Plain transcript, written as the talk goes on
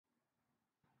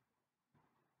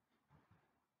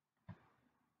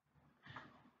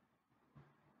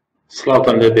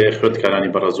سڵاوتان لێبێ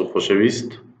خوێندکارانی بەڕێز و خۆشەویست.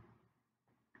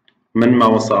 من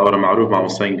مامۆستا ئاوارە معروف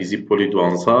مامۆستای ئینگلیزی پۆلی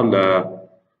دوانزە لە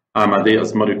ئامادەی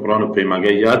ئەزمەری قورئان و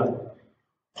پەیمانگای یاد.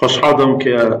 خۆشحاڵ دەم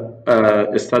کە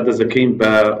ئێستا دەزەکەین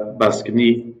بە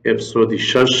باسکردنی ئێپیسۆدی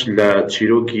 6 لە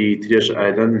چیرۆکی ترێژ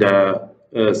ئایلەند لە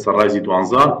سەرڕایزی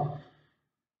دوانزە.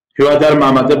 هیوادارم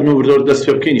ئامادە بن و وردەور دەست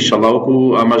پێ بکەین ئینشەڵڵا. وەکو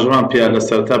ئاماژەمان پێیا لە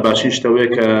سەرەتا باشین شتەوەیە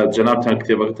کە جەنابتان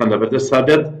کتێبەکەتان لەبەردەستا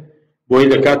بێت بۆی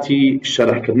لە کاتی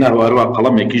شەرحکردنا هەروەها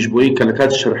قەڵەمێکیش بۆی کە لە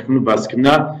کاتی شەرحکردن و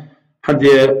باسکردنا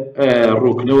هەندێ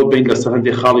ڕوونکردنەوە بین لەسەر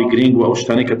هەندێک خاڵی گرنگ و ئەو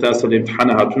شتانەی کە تا ئێستا لە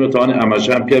ئیمتیحانە هاتوونە توانێ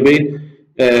ئاماژەیان پێ بین.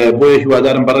 بۆیە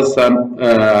هیوادارم بەڕێزتان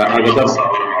ئاگادار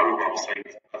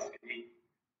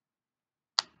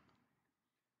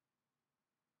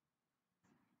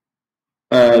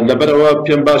لەبەرەوە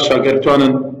پێم باشە ئەگەر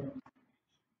بتوانن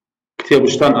کتێب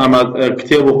و شتان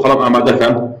کتێب و قەڵەم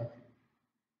ئامادەکەن.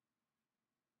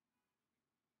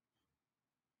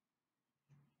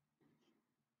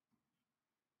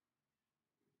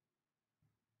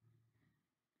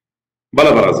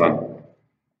 بەڵێ بەڕێزان،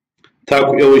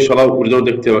 تاکو ئێوە ئینشەڵڵا وردەور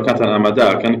کتێبەکانتان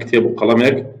ئامادەکەن کتێب و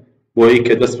قەڵەمێک بۆی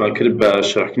کە دەستمان کرد بە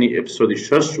شەرحکردنی ئێپیسۆدی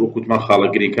 6 وەکوتمان خاڵە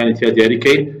گرنگەکانی تیا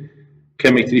دیاریکەین،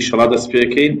 کەمێکتری ئینشەڵڵا دەست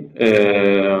پێکەین.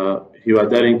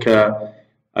 هیوادارین کە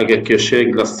ئەگەر کێشەیەک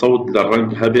لە سەوت لە ڕەنگ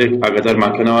هەبێت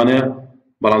ئاگادارمانکەنەوانێ،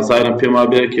 بەڵام زایرم پێم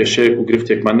وابێ کێشەیەک و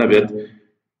گرفتێکمان نەبێت.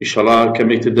 ئینشەڵڵا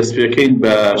کەمێکتر دەست پێکەین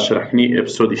بە شەرحکردنی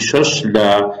ئێپیسۆدی 6 لە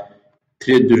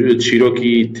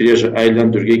چیرۆکی ترێژ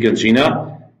ئایلەند دورگەی گەنجینە.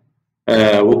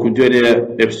 وەکو دوێنێ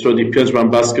ئێپیسۆدی 5مان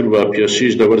باس کرد و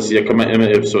پێشیش لە وەرزی یەکەمە ئێمە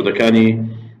ئێپیسۆدەکانی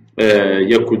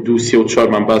 1 و 2 3 و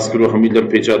 4مان باس کرد و هەمووی لەم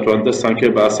پێیجاتوان دەستان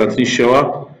کرد بە ئاسانترین شێوە.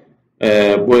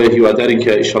 بۆیە هیوادارین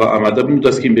کە ئینشەڵڵا ئامادە بن و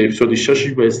دەستکەین بە ئێپیسۆدی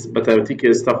 6 بە تایبەتی کە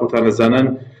ئێستا خۆتان دەزانن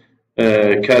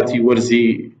کاتی وەرزی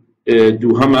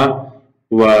دووهەمە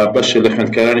و بەشێ لە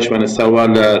خوێندکارانیشمان ئێستاوا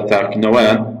لە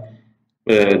تاقیکردنەوەیان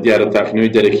دیارە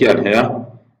تاقیکردنەوەی دەرەکیان هەیە.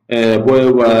 بۆیە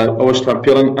ئەوەشتان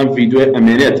پێڵێن ئەم ڤیدیۆیە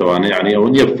ئەمێنێتەوە، یعنی ئەوە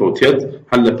نییە بفەوتێت،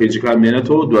 هەر لە پێیجەکان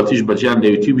مێنێتەوە، دواتیش بەجیان لە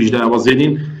یوتیوبیشدا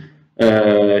ئەوەزێنین.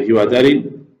 هیوادارین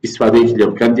ئیسفادەیەکی لێ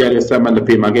بکەن. دیارە ئێستامان لە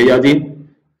پەیمانگای یادین،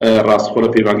 ڕاستخۆ لە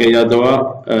پەیمانگای یادەوە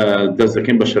دەست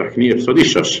دەکەین بە شەرحکردنی ئێپیسۆدی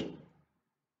 6.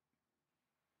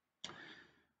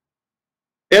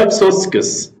 Episode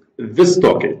 6 This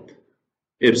Topic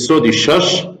ئێپیسۆدی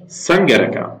 6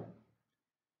 سەنگەرەکە.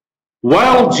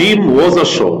 While Jim was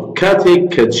ashore, کاتێک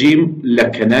کە جیم لە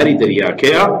کەناری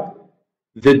دەریاکەیە،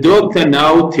 the doctor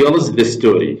now tells the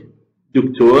story.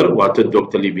 دکتۆر واتە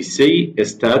دۆکتەر لیڤیسەی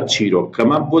ئێستا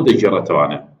چیرۆکەمان بۆ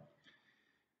دەگێڕێتەوانە.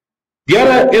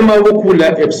 دیارە ئێمە وەکو لە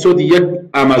ئێپیسۆدی 1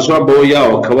 ئاماژەمان بەوە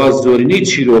یاوە کەوا زۆرینەی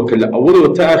چیرۆکە لە ئەوڵەوە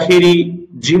تا ئاخیری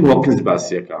جیم هۆکینز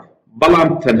باسیەکە، بەڵام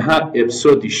تەنها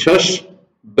ئێپیسۆدی 6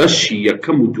 بەشی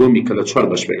یەکەم و دووەمی کە لە 4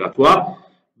 بەش پێگاتووە،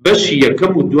 بەشی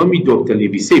یەکەم و دووەمی دۆکتەر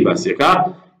لیڤیسەی باسیەکە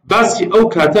باسی ئەو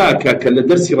کاتەکە کە لە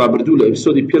دەرسی ڕابردوو لە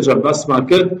ئێپیسۆدی 5 باسمان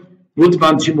کرد.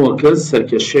 وتمان جیم هۆکینز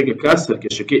سەرکێشەیەکەکە،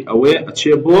 سەرکێشەکەی ئەوەیە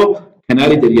ئەچێ بۆ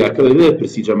کەناری دەریاکە بەبێ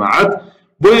پرسی جەماعەت.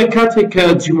 بۆیە کاتێک کە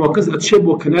جیم هۆکینز ئەچێ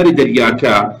بۆ کەناری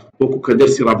دەریاکە، وەکو کە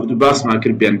دەرسی ڕابردوو باسمان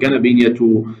کرد، بێنگە نەبینێت و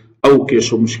ئەو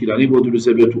کێشە و مشکلانی بۆ دروست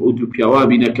دەبێت و ئەو دوو پیاوا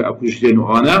بینە کە ئەکوژدێن و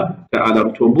ئەوانە کە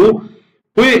ئالارتۆن بوو.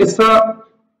 بۆیە ئێستا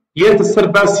یێتە سەر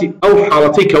باسی ئەو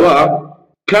حاڵەتەی کەوا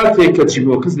کاتێک کە جیم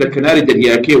هۆکینز لە کەناری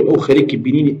دەریاکەی و ئەو خەریکی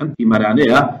بینینی ئەم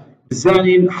تیمەرانەیە،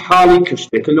 بزانین حاڵی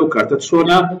کەشتێکە لەو کاتە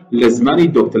چۆنە لە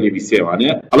زمانی دۆکتەر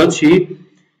لیڤیسەیەوانەیە. ئەڵە چی؟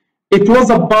 It was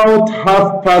about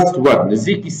 1:30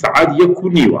 نزیکی سەعات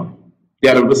 1:30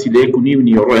 دیارە بەسی لە 1:30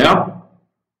 نیوەڕۆیە.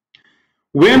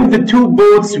 When the two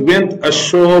boats went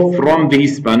ashore from the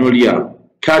Hispaniola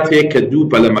کاتێک کە دوو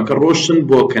بەلەمەکە ڕۆشن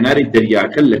بۆ کەناری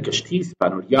دەریاکە لە کەشتی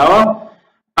هیسپانۆلیاوە.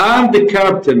 And the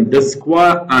captain, the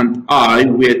squire and I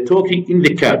were talking in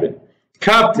the cabin.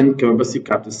 Captain کە مەبەستی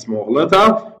کاپتن سمۆڵەتە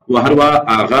و هەروە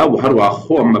ئاغا و هەروە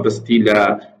خۆم مەبەستی لە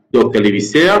دۆکتەر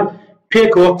لیڤیسەیە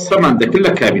پێکەوە قسەمان دەکرد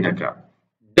لە کابینەکە.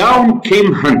 Down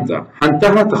came Hunter.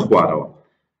 Hunter هاتە خوارەوە.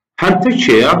 Hunter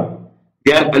کێیە؟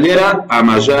 دیار ئەلێرە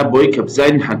ئاماژە بۆی کە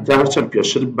بزانین Hunter هەرچەند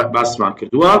پێشتر باسمان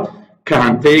کردووە کە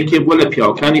Hunter یەکێ بووە لە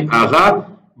پیاوەکانی ئاغا،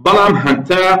 بەڵام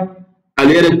Hunter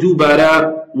ئەلێرە دووبارە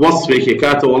وەسفێکی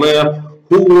کاتەوەڵەیە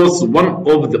who was one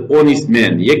of the honest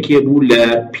men، یەکێ بوو لە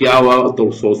پیاوە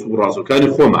دڵسۆز و ڕازوەکانی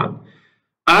خۆمان.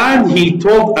 And he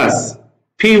told us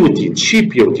پێوتین چی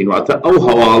پێوتین؟ واتە ئەو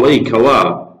هەواڵەی کەوا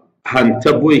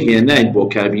هەنتە بۆی هێناین بۆ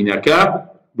کابینەکە،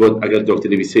 بۆ ئەگەر دۆکتەر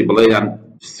لیڤیسەی بڵێ یان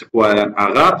سکوایان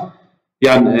ئاغا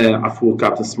یان عەفوو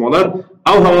کاپتن سمۆڵەر،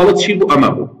 ئەو هەواڵە چی بوو؟ ئەمە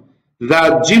بوو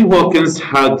that Jim Hawkins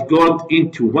had got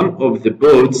into one of the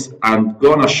boats and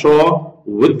gone ashore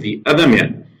with the other men.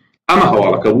 ئەمە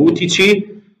هەواڵەکە بووتی چی؟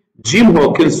 جیم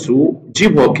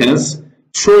هۆکینز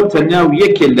چۆتە ناو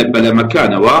یەکێک لە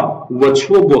بەلەمەکانەوە و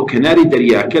چووە بۆ کەناری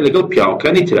دەریاکە لەگەڵ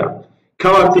پیاوەکانی ترا.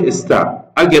 کەواتە ئێستا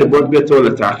ئەگەر بۆت بێتەوە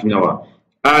لە تاقینەوە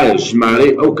ئایا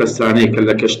ژمارەی ئەو کەسانەی کە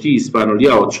لە کەشتی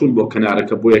ئیسپانۆلیاوە چوون بۆ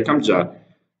کەنارەکە بۆ یەکەم جار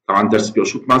تاوان دەرسی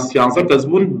پێشوتمان 13 کەس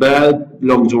بوون بە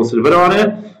لۆنگ جۆن سیلڤەرەوانە،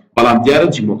 بەڵام دیارە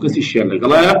جیمۆکنسیشیان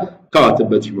لەگەڵایە، کەواتە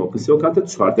بە جیمۆکنسیەوە کاتە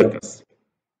 14 کەس.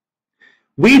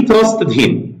 We trusted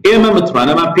him. ئێمە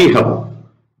متمانەمان پێی هەبوو.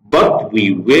 But we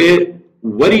were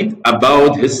worried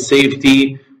about his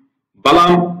safety.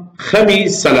 بەڵام خەمی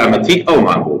سەلامەتی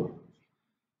ئەومان بوو.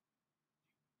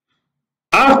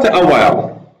 After a while,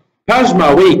 پاش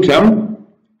ماوەی کەم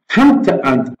Hunter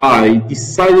and I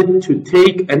decided to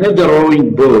take another rowing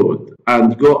boat and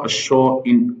go ashore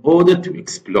in order to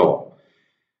explore.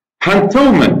 Hunter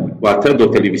من واتە دۆ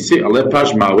تەلەڤیزیۆی ئەڵێ پاش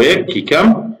ماوەیەکی کەم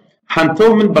Hunter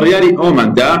من بڕیاری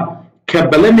ئەوماندا کە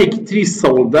بەلەمێکی تری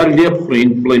سەوڵدار لێ بخڕین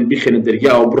بڵێن بیخێنە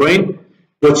دەریاوە بڕۆین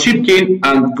بۆ چی بکەین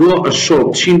and go ashore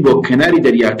بچین بۆ کەناری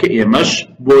دەریاکە ئێمەش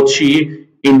بۆچی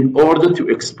in order to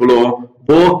explore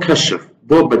بۆ کەشف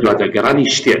بۆ بەدوادەگەڕانی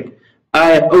شتێک.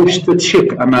 ئایا ئەو شتە چێک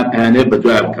ئەمان ئەیانێ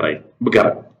بەدوای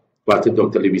بگەڕێن واتە دۆ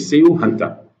تەلەڤیزیۆی و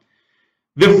Hunter.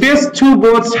 The first two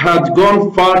boats had gone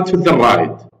far to the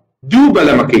right. دوو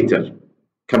بەلەمەکەی تر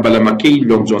کە بەلەمەکەی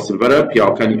لۆنگ جۆن سیلڤەرە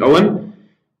پیاوەکانی ئەوەن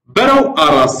بەرەو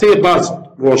ئاراستەی ڕاست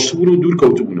ڕۆشتبوون و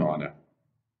دوورکەوتبوونەوەنە.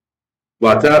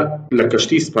 واتە لە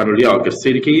کەشتی ئیسپانۆلیاوە گەر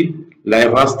سەیرەکەی لای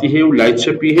ڕاستی هەیە و لای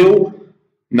چەپی هەیە و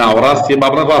ناوەڕاستی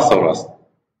بابڕە ڕاستە و ڕاست.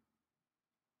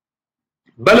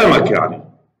 بەلەمەکانی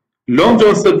لۆنگ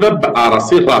جۆن سیلڤەر بە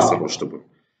ئاراستەی ڕاستە ڕۆشتبوون.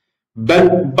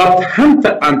 But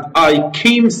Hunter and I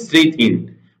came straight in.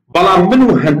 بەڵام من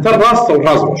و Hunter ڕاستە و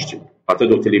ڕاست ڕۆشتین. هاتە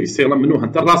دۆ تەلەڤیزیۆڵە من و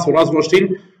Hunter ڕاست و ڕاست ڕۆشتین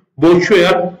بۆ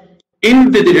کوێیە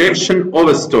in the direction of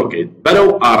a stockade بەرەو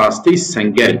ئاراستەی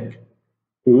سەنگەرێک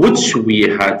which we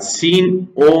had seen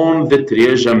on the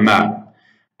treasure map.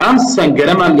 ئەم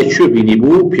سەنگەرەمان لەکوێ بینی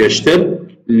بوو پێشتر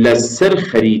لەسەر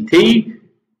خەریتەی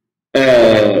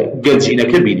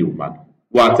گەنجینەکە بینی بوومان.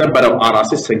 واتە بەرەو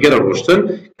ئاراستەی سەنگەرە ڕۆشتن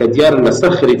کە دیارە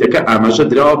لەسەر خەریتەکە ئاماژە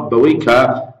درراوە بەوەی کە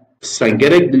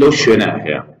سەنگەرێک لەو شوێنە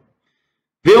هەیە.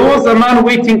 There was a man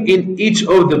waiting in each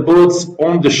of the boats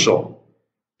on the shore.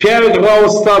 پیاوێک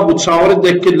ڕاوەستا بوو چاوەڕێت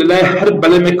دەکرد لە لای هەر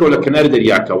بەلەمێکەوە لە کەناری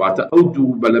دەریاکە. واتە ئەو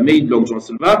دوو بەلەمەی لۆنگ جۆن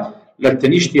سیلڤەر لە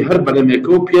تەنیشتی هەر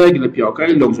بەلەمێکەوە پیاوێک لە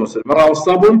پیاوەکانی لۆنگ جۆن سیلڤەر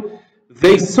ڕاوەستا بوون.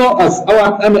 They saw us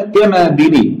ئەوان ئێمە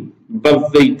بینی but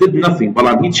they did nothing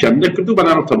بەڵام هیچیان نەکرد و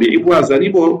بەنامە تەبیعی بوو ئازاری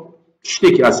بۆ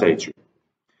شتێکی ئاسایی چوو.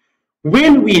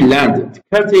 When we landed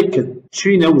کاتێک کە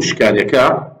چوینە وشکانەکە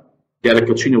دیارە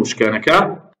کە چوینە وشکانەکە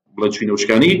بڵێ چوینە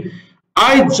وشکانی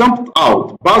I jumped out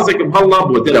بازێکم هەڵا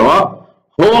بۆ دەرەوە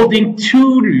holding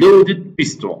two loaded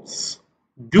pistols.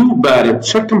 دووبارە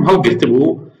چەکم هەڵگرت بوو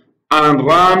and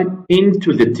ran into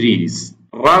the trees.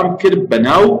 ڕام کرد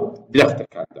بەناو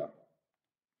درەختەکاندا.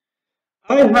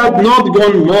 I had not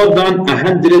gone more than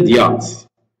 100 yards.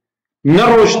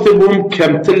 نەڕۆشتە بووم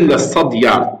کەمتر لە 100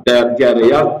 یارد دیارە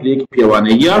یارد پلێکی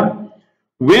پێوانەیە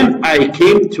when I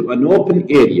came to an open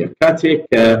area کاتێک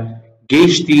کە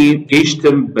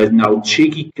گەیشتم بە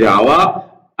ناوچێکی کراوە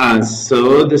and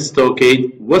saw the stockade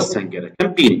was سەنگەرەکەم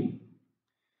بینی.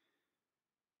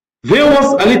 There was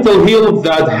a little hill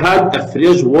that had a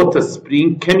fresh water spring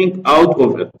coming out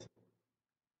of it.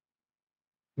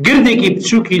 گردێکی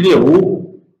بچووکی لێ بوو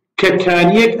کە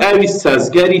کانیەک ئاوی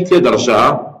سازگاری تێدەڕژا.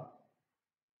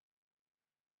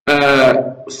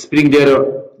 سپرینگ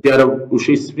دیارە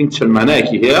وشەی سپرینگ چەند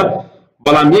مانایەکی هەیە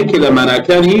بەڵام یەکێ لە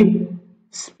ماناکانی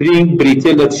سپرینگ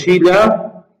بریتێ لە چی لە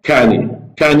کانی.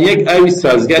 کانیەک ئاوی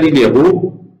سازگاری لێ بوو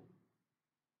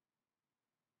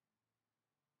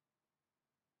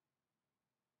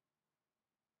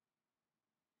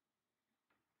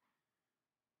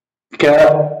کە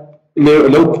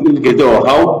لەو گردەوە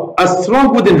هاو a strong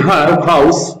wooden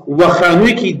house و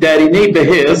خانوویەکی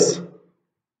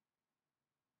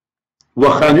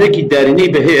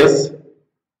دارینەی بەهێز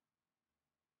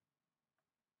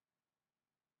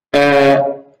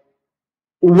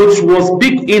which was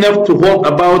big enough to hold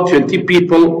about 20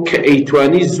 people کە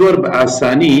ئەیتوانی زۆر بە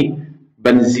ئاسانی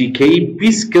بە نزیکەی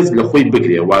 20 کەس لە خۆی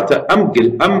بگرێ. واتە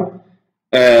ئەم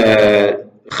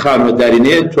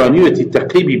خانوەدارینەیە توانیوەتی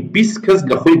تەقریبی 20 کەس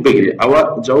لە خۆی بگرێ. ئەوە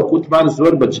جاوە قوتمان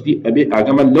زۆر بەجددی ئەبێ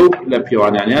ئاگەمە لەو لە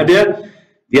پێوانیانە بێ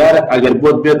دیارە ئەگەر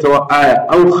بۆت بێتەوە ئایا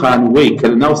ئەو خانووەی کە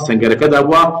لەناو سەنگەرەکەدا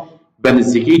بووە بە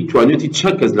نزیکەی توانیوەتی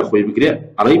چەند کەس لە خۆی بگرێ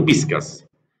ئەڵێ 20 کەس.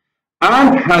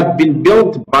 and had been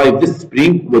built by the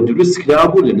spring و دروست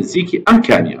کرابوو لە نزیکی ئەم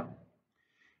کانیە.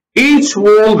 each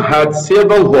wall had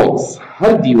several holes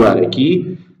هەر دیوارێکی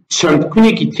چەند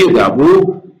کونێکی تێدا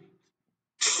بوو.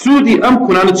 سوودی ئەم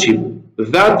کونانە چی بوو؟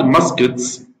 that muskets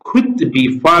could be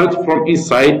fired from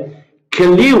inside کە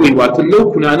لێوی واتە لەو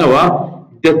کونانەوە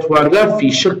دەتوانرا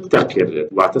فیشک بتەقێنرێت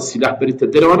واتە سیلاح بریتە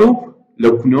دەرەوە و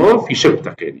لەو کونەوە فیشک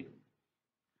بتەقێنی.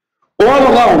 all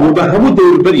around و بە هەموو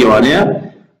دەوروبەریەوانەیە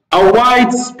a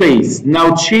wide space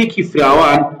ناوچەیەکی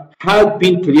فراوان had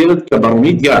been cleared کە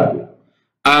بەڕوونی دیار بوو.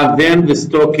 and then the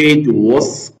stockade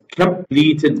was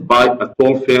completed by a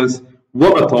tall fence و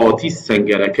بە تەواوەتی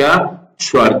سەنگەرەکە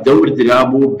چواردەور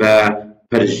درابوو بە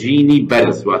پەرژینی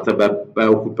بەرز واتە بە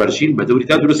وەکو پەرژین بە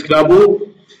دەوریدا دروستکرا بوو.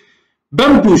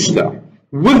 بەم دووشتە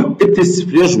with its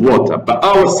fresh water بە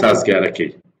ئاوە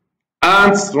سازگارەکەی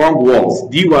and strong walls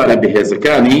دیوارە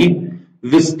بەهێزەکانی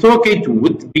the stockade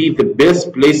would be the best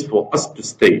place for us to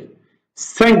stay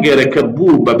سەنگەرەکە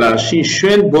بوو بە باشین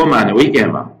شوێن بۆ مانەوەی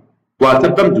ئێمە واتە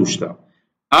بەم دووشتە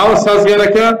ئاوە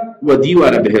سازگارەکە و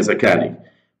دیوارە بەهێزەکانی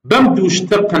بەم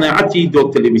دووشتە قەناعەتی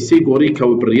دۆکتەرلیمیسی گۆڕی کە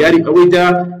بڕیاری ئەوەیدا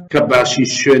کە باشین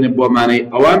شوێنە بۆ مانەی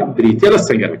ئەوان بریتێ لە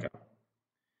سەنگەرەکە.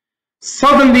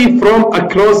 suddenly from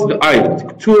across the island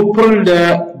تو پڕ لە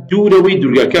دوورەوەی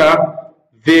دورگەکە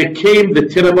there came the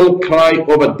terrible cry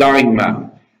of a dying man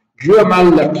گوێمان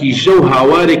لە قیژە و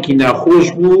هاوارێکی ناخۆش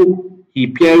بوو هی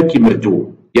پیاوێکی مردوو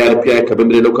دیارە پیاوێک کە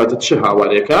بمرێ لەو کاتە چه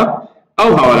هاوارێکە ئەو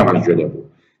هاوارەمان گوێ لەبوو.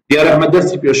 دیارە ئەمە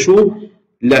دەستی پێشوو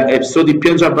لە ئێپیسۆدی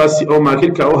 5 باسی ئەومان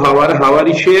کرد کە ئەو هاوارە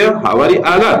هاواری شەیە هاواری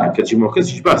ئالانە کە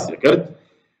جیمۆکەسیش باسی کرد.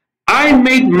 I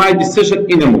made my decision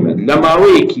in a moment لە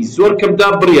ماوەیەکی زۆر کەمدا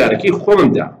بڕیارەکەی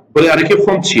خۆمدا. بڕیارەکەی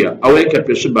خۆم چییە؟ ئەوەیە کە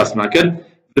پێشتر باسمان کرد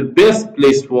the best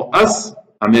place for us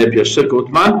ئەمەیە پێشتر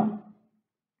کەوتمان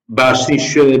باشترین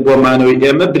شوێنە بۆ مانەوەی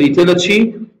ئێمە بریتە لە چی؟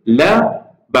 لە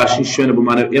باشترین شوێنە بۆ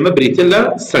مانەوەی ئێمە بریتە لە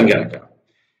سەنگەرەکە.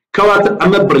 کەواتە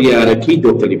ئەمە بڕیارەکەی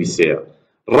دۆکتەرلیمیسەیە.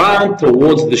 ran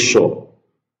towards the shore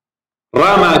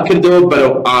ڕامان کردەوە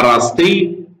بەرەو ئاراستەی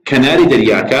کەناری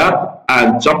دەریاکە and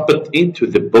jumped into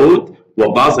the boat و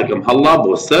بازێکم هەڵدا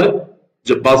بۆ سەر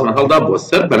بازمان هەڵدا بۆ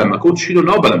سەر بەلەمەکە و چین و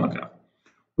ناو بەلەمەکە.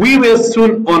 we were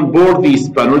soon on board the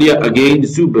Hispaniola again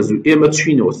زوو بە زوو ئێمە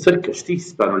چینەوە سەر کەشتی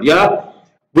هیسپانۆلیا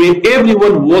where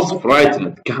everyone was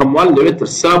frightened کە هەمووان لەوێ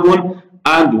ترسا بوون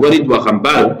and worried و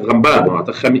غەمبار بوون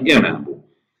واتە خەمی ئێمەیان بوو.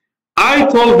 I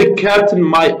told the captain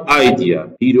my idea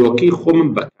بیرۆکەی خۆمم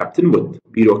بە کاپتن وت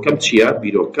بیرۆکەم چییە؟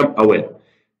 بیرۆکەم ئەوەیە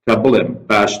کە بڵێم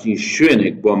باشترین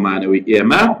شوێنێک بۆ مانەوەی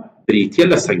ئێمە بریتێ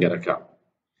لە سەنگەرەکە.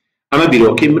 ئەمە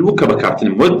بیرۆکەی من بوو کە بە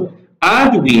کاپتنم وت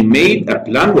and we made a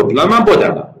plan و پلانمان بۆ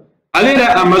دانا. ئەلێرە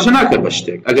ئاماژە ناکرد بە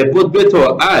شتێک ئەگەر بۆت بێتەوە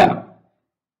ئایا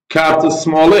کاپتن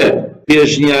سمۆڵێت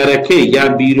پێشنیارەکەی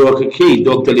یان بیرۆکەکەی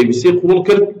دۆکتەرلیمیسی قبوڵ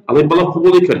کرد ئەڵێ بەڵام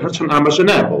قبوڵی کرد هەرچەند ئاماژە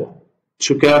نایبەوە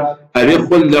چونکە ئەوێ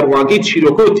خۆل لە ڕوانگەی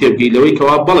چیرۆکە و تێبگەی لەوەی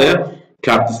کەوا بڵێ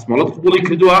کاپتن سمۆڵێت قبوڵی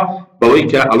کردووە بەوەی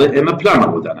کە ئەڵێ ئێمە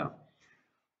پلانمان بۆ دانا.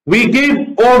 We gave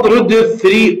all the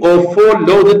 3 or 4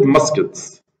 loaded muskets.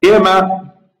 ئێمە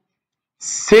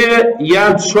 3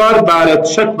 یان 4 بارەت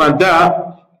شەکماندا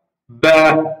بە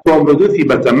کۆمرودوتی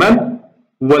بەتەمەن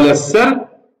و لەسەر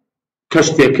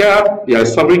کەشتێکە یان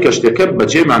سەر ڕووی کەشتێکە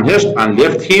بەجێمان هێشت and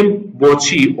left him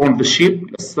بۆچی on the ship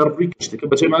لەسەر ڕووی کەشتێکە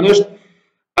بەجێمان هێشت.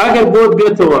 ئەگەر بۆت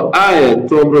بێتەوە ئایا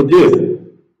کۆمرودوت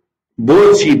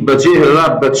بۆچی بەجێهێرا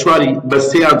بە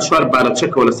 3 یان 4 بارەت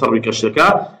شەکەوە لەسەر ڕووی کەشتێکە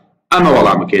ئەمە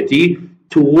وەڵامەکەیەتی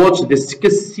to watch the 6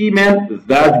 seamen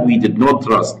that we did not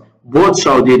trust بۆ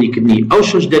چاودێریکردنی ئەو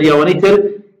 6 دەریاوانەی تر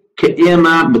کە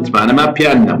ئێمە متمانەمان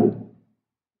پێیان نەبوو.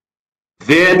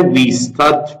 then we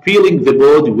start filling the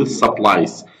boat with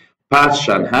supplies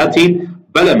پاشان هاتین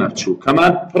بەلەمە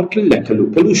بچووکەمان پڕکرد لە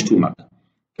کەلوپەل و شتومەک.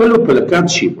 کەلوپەلەکان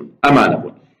چی بوون؟ ئەمانە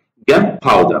بوون گەن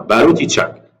پاودە باروتی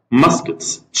چاک مەسکتس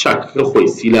چاکەکە خۆی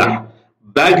سیلاح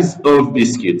bags of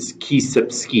biscuits کیسە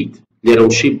بسکیت لێرە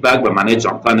وشی باگ بەمانەی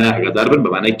جانتانە ئەگەدار بن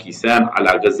بەمانەی کیسان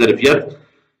علاگە زەرڤێت.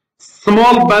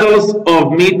 small barrels of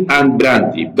meat and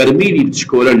brandy بەرمیلی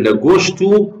بچکۆلە لە گۆشت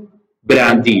و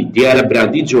براندی دیارە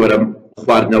براندی جۆرە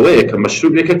خواردنەوەیە کە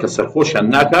مەشروبێکە کە سەرخۆشیان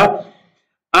ناکە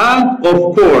and of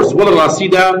course وەڵە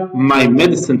ڕاستیدا my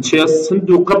medicine chest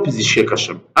سندوقە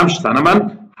پزیشکەکەشم ئەم شتانەمان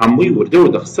هەمووی وردە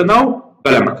و دەخستە ناو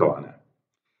بەلەمەکەوانە.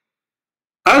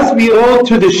 as we roll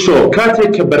to the shore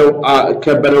کاتێک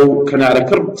کە بەرەو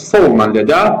کەنارەکە سەوڵمان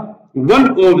لێدا one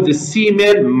of the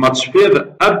seamen much further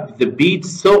up the beach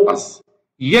saw us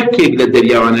یەکێک لە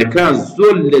دەریاوانەکان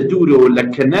زۆر لە دوورەوە لە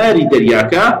کەناری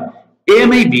دەریاکە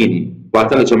ئێمەی بینی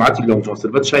واتە لە جەماعەتی لۆنگ جۆن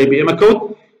سلڤەت شای بە ئێمە کەوت.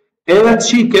 ئێمە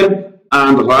چی کرد؟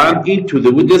 and ran into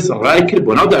the woods ڕای کرد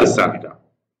بۆ ناو دارستانەکە.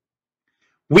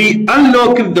 we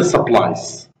unlocked the supplies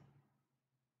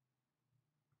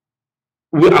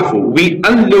we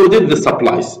unloaded the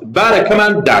supplies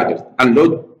بارەکەمان داگرت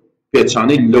unload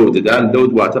پێچانەی لۆددا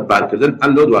لۆد واتە بارکردن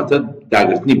unload واتە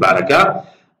داگرتنی بارەکە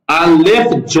and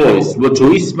left Joyce و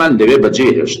جۆیسمان لەوێ بەجێ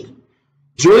هێشت.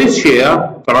 جۆیس چێە؟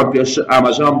 بەڵام پێش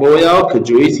ئاماژەم بۆیە کە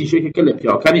جۆیسی شێکێکە لە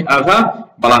پیاوەکانی ئاغا،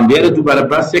 بەڵام لێرە دووبارە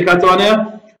باسێک هاتوانەیە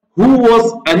who was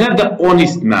another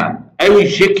honest man. ئەوی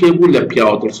یەکێ بوو لە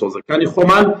پیاوە دڵسۆزەکانی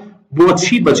خۆمان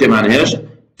بۆچی بەجێمانهێشت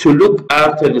to look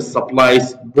after the supplies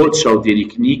بۆ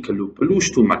چاودێریکردنی کەلوپەل و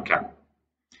شتومەکان.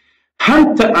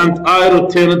 Hunter and I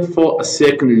returned for a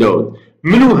second load.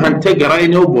 من و هەنتە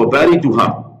گەڕاینەوە بۆ باری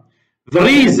دووهەم. The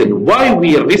reason why we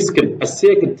risked a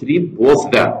second trip was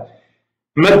that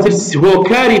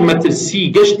هۆکاری مەترسی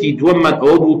گەشتی دووەممان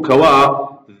ئەوە بوو کەوا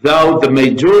though the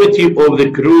majority of the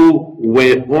crew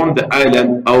were on the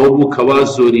island ئەوە بوو کەوا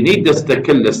زۆرینەی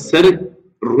دەستەکە لەسەر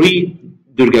ڕووی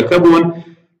دورگەکە بوون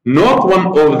not one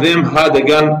of them had a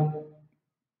gun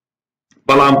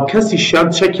بەڵام کەسیشیان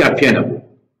چەکیان پێ نەبوو.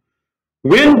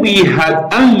 When we had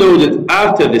unloaded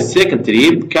after the second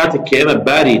trip کاتێک کە ئێمە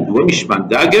باری دووەمیشمان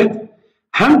داگرت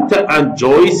Hunter and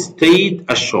Joyce stayed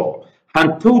ashore.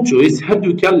 Hunter و Joyce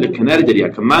هەردووکیان لە کەناری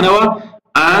دەریاکەمانەوە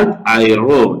and I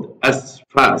rowed as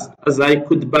fast as I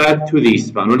could back to the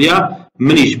Hispaniola.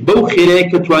 منیش بەو خێرەیە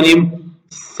کە توانیم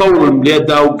سەوڵم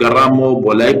لێدا و گەڕامەوە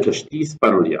بۆ لای کەشتی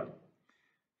ئیسپانیۆلا.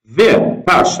 Then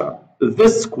پاشا the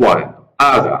squire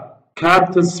ئاغا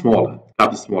Captain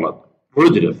Smollett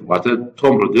Rudolph واتە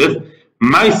Tom Rudolph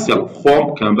myself خۆم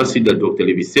کەم بەسی لە دۆک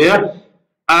تەلەڤیزیۆیە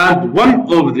and one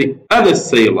of the other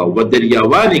sailor و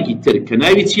دەریاوانێکی تر کە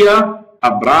ناوی چییە؟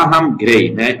 ئەبراهام گرێی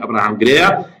نای ئەبراهام گرێیە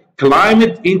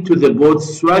climbed into the boat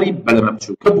سواری بەلەمە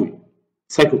بچووکە بووی.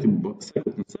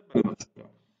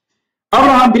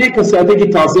 ئەبراهام گرێی کە ساتێکی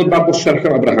تازەی با بۆ شەرح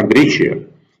ئەبراهام گرێی چییە؟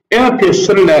 ئێمە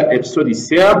پێشتر لە ئێپیسۆدی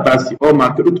 3 باسی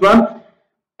ئەومان کردوتوان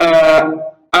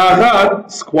ئاغا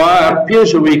سکوایر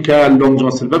پێشەوەی کە لۆنگ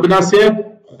جۆن سیلڤە بناسێ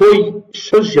خۆی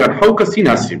 6 یان 7 کەسی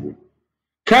ناسی بوو.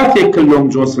 کاتێک کە لۆنگ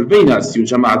جۆن سیلڤەی ناسی و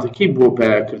جەماعەتەکەی بۆ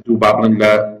پایە کرد و با بڵێن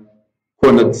لە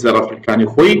کۆنە زەرەفەکانی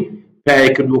خۆی پایە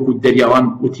کرد وەکو دەریاوان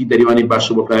وتی دەریوانی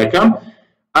باشە بۆ پایەکەم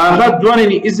ئاغا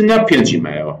دوانێنی ئیزنە پێنجی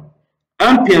مایەوە.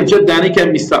 ئەم پێنجە دانێکیان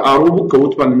میستە ئاڕۆ بوو کە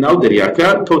وتمان لە ناو دەریاکە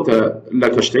کەوتە لە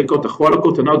کەشتەی کەوتە خوارە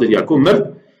کەوتە ناو دەریاکە و مرد.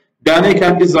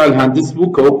 دانێکیان ئیزرائیل هەندس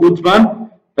بوو کە وەکو وتمان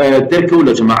دەرکەوت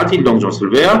لە جەماعەتی لۆنگ جۆن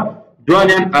سیلڤەیە.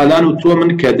 دوانیان ئالان و تۆ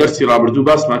من کە دەرسی ڕابردوو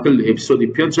باسمان کرد لە ئێپیسۆدی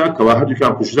 5 کەوا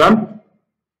هەردووکیان کوژران.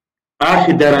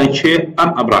 ئاخر دارانچێ ئەم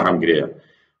ئەبراهام گرێیە.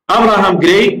 ئەبراهام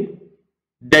گرێی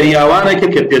دەریاوانێکە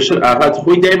کە پێشتر ئاغات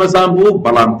خۆی دایمەزان بوو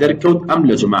بەڵام دەرکەوت ئەم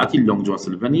لە جەماعەتی لۆنگ جۆن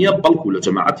سیلڤە نییە بەڵکو لە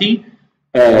جەماعەتی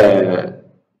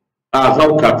ئاغا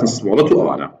و کاپتن سمۆڵەت و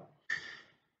ئەوانە.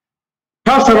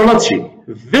 پاشەڕەڵەت چی؟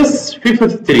 This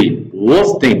fifth trip was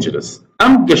dangerous.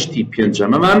 ئەم گەشتی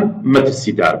پێنجەمەمان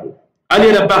مەترسیدار بوو.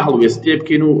 ئەلێرە با هەڵوێستێ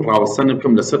بکەین و ڕاوەسەنە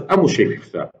بکەم لەسەر ئەم وشەی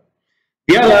فیفتە.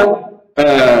 دیارە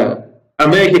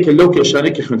ئەمە یەکێکە لەو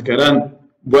کێشانەی کە خوێندکاران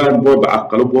بۆیان بۆ بە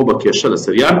عەقڵ و بۆ بە کێشە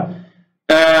لەسەریان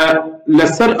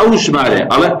لەسەر ئەو ژمارە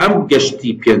ئەڵێ ئەم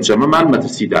گەشتی پێنجەمەمان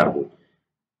مەترسیدار بوو.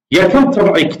 یەکەم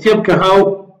تەبعی کتێب کە هاو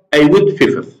ئەیوت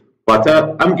فیفث واتە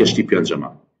ئەم گەشتی پێنجەمە.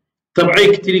 تەبعی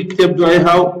کتێب دوای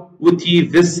هاو وتی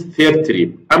this third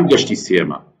trip ئەم گەشتی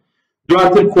سێمە.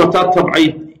 دواتر کۆتا تەبعی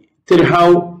تر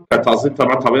هاو کە تازە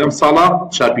تەبعی ئەم ساڵە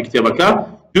چاپی کتێبەکە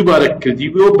دووبارە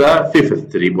کردیوە بە fifth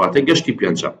trip واتە گەشتی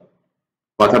پێنجەم.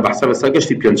 واتە بەحسە بەسەر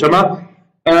گەشتی پێنجەمە.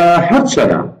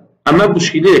 هەرچەنە ئەمە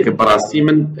مشکلەیە کە بەڕاستی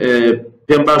من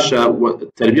پێم باشە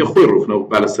تەربیە خۆی ڕوخنەوە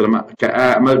با لەسەرمە کە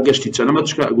ئەمە گەشتی چەندەمە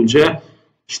چکە ئەگونجێ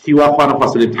شتی وا خوا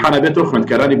نەخواستە لە امتحانە بێتەوە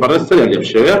خوێندکارانی بەڕێستەیە لێ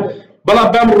بشەوێ بەڵام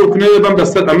بام ڕوکنەوە بەم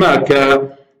دەستەر ئەمە کە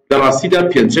لە ڕاستیدا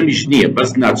پێنجەمیش نییە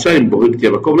بەس ناچارین بەهۆی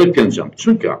کتێبەکە بڵێ پێنجەم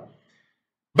چونکە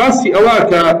باسی ئەوە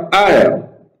کە ئایا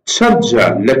چەند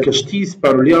جار لە کەشتی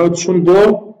ئیسپانیۆلا چوون بۆ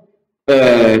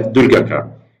دورگەکە.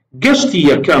 گەشتی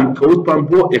یەکەم کەوتمان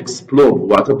بۆ ئێکسپلۆر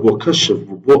واتە بۆ کەشف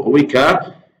بوو بۆ ئەوەی کە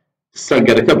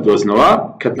سەنگەرەکە بدۆزنەوە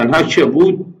کە تەنها چێ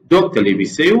بوو دۆک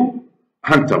تەلەڤیزیۆی و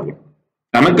هەنتە بوون.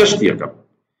 ئەمە گەشتی یەکەم.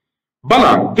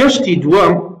 بەڵام گەشتی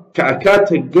دووەم کە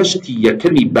ئەکاتە گەشتی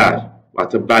یەکەمی بار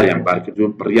واتە باریان بار کردو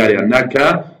بڕیاریان ناکە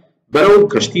بەرەو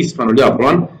کەشتی ئیسپانیۆلا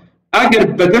بڕۆن ئەگەر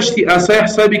بە گەشتی ئاسای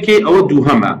حسابیکەی ئەوە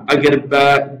دووهەمە ئەگەر بە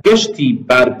گەشتی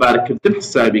باربارکردن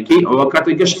حسابیکەی ئەوە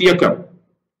کاتە گەشتی یەکەم.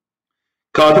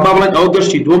 کەواتە با بڵێن ئەوە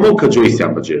گەشتی دووەمە و کە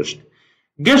جۆیسیان بەجێشت.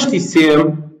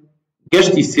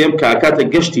 گەشتی سێم کە ئاکاتە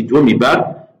گەشتی دووەمی بار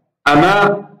ئەمە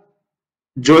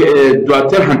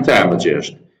دواتر هەنتایان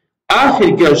بەجێشت. ئاخر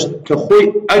گەشت کە خۆی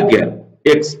ئەگەر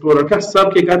ئێکسپلۆرەکە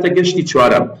حسابکەی کاتە گەشتی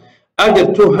چوارەم ئەگەر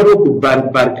تۆ هەروەکو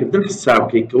باربارکردن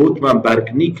حسابکەی کە وتمان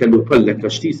بارکردنی کەلوپەل لە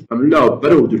کەشتی ئیسپانیۆلا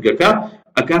بەرەو دورگەکە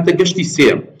ئەکاتە گەشتی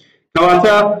سێم.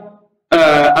 کەواتە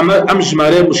ئەم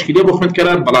ژمارەیە مشکلەیە بۆ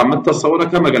خوێندکاران بەڵام من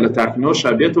تەسەوڕەکەم ئەگەر لە تاقینەوە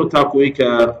شابێتەوە تاکۆی کە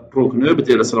ڕوونکردنەوەی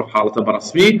بدرێت لەسەر حاڵەتە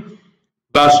بەڕەسمی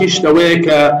باشیش لەوەیە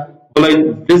کە بڵێن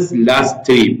this last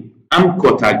trip ئەم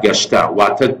کۆتا گەشتە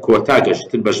واتە کۆتا گەشت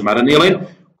بە ژمارە نێڵێن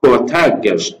کۆتا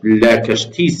گەشت لە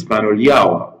کەشتی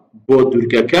ئیسپانۆلیاوە بۆ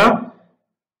دورگەکە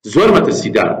زۆر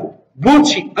مەترسیدار بوو.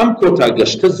 بۆچی ئەم کۆتا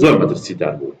گەشتە زۆر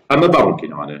مەترسیدار بوو؟ ئەمە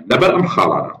باڕوونکردنەوەیە لەبەر ئەم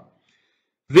خاڵانە.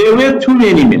 وێوێ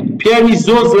تومێنی من پیاوی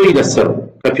زۆر زۆری لەسەر بوو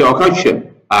کە پیاوەکان چێ؟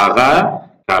 ئاغا،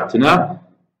 کارتنە،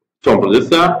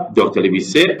 تۆمبردە،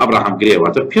 دۆکتەرلیویسێ، ئەبراهام گرێ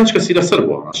واتە 5 کەسی لەسەر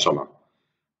بووە ماشەڵڵا.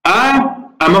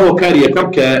 ئەمە هۆکاری یەکەم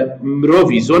کە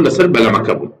مرۆڤی زۆر لەسەر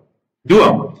بەلەمەکە بوو.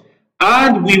 دووەم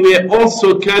and we were also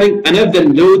carrying another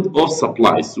load of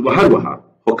supplies و هەروەها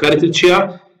هۆکاری تر چییە؟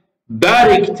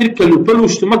 بارێکی تر کەلوپەل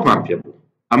و شتومەکمان پێ بوو.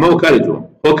 ئەمە هۆکاری دووەم.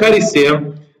 هۆکاری سێم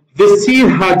the sea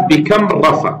had become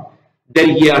rougher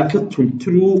دەریاکە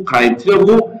تونتر و قایمترە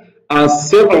بوو and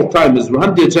several times و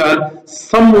هەندێک جار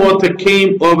some water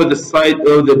came over the side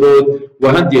of the boat و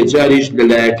هەندێک جاریش لە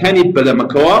لایەکانی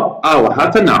بەلەمەکەوە ئاوە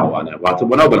هاتە ناوانە واتە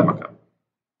بۆ ناو بەلەمەکە.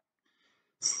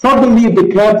 Suddenly the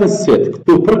captain said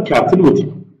to per captain وتی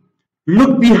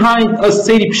look behind us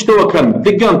سەیری پشتەوەکەن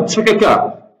the gun چەکەکە.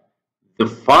 The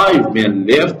 5 men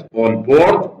left on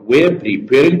board were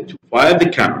preparing to fire the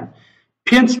cannon.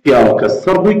 5 پیاوەکە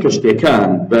سەرڕووی کەشتەکان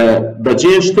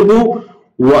بەجێشت بوو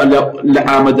و لە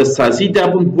ئامادەسازیدا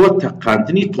بوون بۆ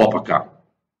تەقاندنی تۆپەکە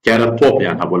کارە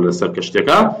تۆپیان هەبوو لەسەر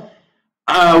کەشتەکە.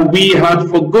 We had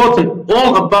forgotten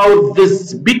all about this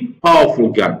big powerful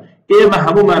gun. ئێمە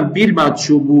هەمومان بیرمان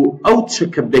چوو بوو ئەو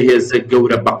چەکە بەهێزە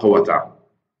گەورە بەقەوەتە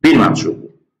بیرمان چوو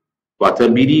بوو واتە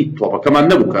بیری تۆپەکەمان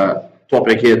نەبوو کە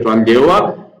تۆپێک هەیەتوان لێوە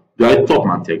دوای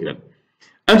تۆپمان تێگرن.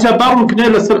 ئەمجا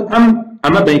باڕوونکردنەوەی لەسەر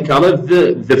ئەمە بەیکاڵە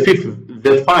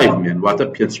the 5 men واتە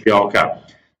 5 پیاوەکە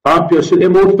پام پێشتر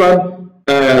ئێمە وتمان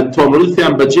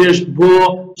تۆمەلوتیان بەجێشت بۆ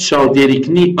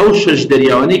چاودێریکردنی ئەو 6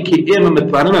 دەریاوانەی کە ئێمە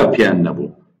متوانەمە پێیان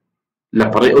نەبوو لە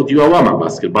پەڕی ئەو دیواوامان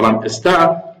باس کرد. بەڵام ئێستا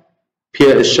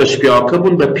 6 پیاوەکە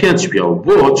بوون بە 5 پیاو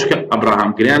بۆ چکە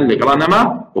ئەبراهام گرێیان لەگەڵا نەما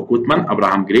وەکوتمان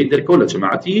ئەبراهام گرێی دەرکەوت لە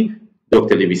جەماعەتی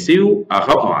دۆکتەرلیویسی و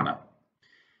ئاخاو ئەوانە.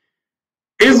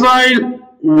 Israel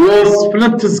was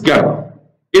Flint's gun.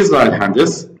 Israel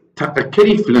هەندس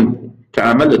تەقەکەری فلند بوو کە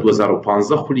ئەمە لە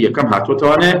 2015 خولی یەکەم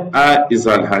هاتوۆتەوانێ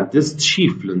ئیزرائیل هەندس چی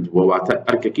فلند بووە واتە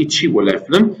ئەرکەکەی چی بۆ لای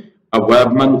فلند ئەوە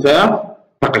بمانوتەیە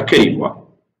تەقەکەری بووە.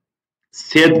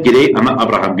 سێت گرێی ئەمە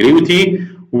ئەبراهام گرێی وتی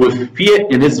with fear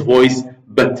in his voice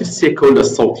بەترسێکەوە لە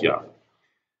سەوتیا.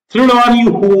 ترلەوانی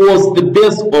who was the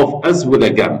best of us with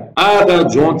a gun. ئاغا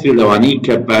جۆن ترلەوانی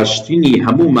کە باشترینی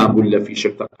هەموومان بوون لە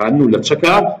فیشەک تەقاندن و لە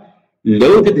چەکە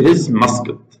loaded his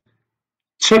musket.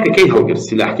 چەکەکەی هەڵگرت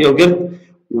سلاحەکەی هەڵگرت.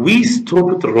 We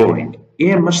stopped rolling.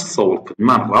 ئێمەش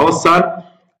سەوڵکردمان ڕاوەسان.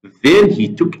 Then he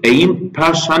took aim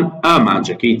پاشان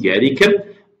ئامانجەکەی دیاری کرد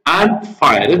and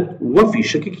fired وە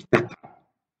فیشەکەی تەقاند.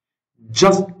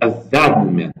 Just at that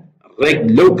moment ڕێک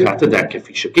لەو کاتەدا کە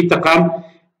فیشەکەی تەقاند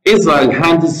Israel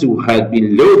hands who had been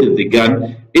loaded the gun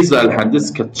Israel hands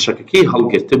کە چەکەکەی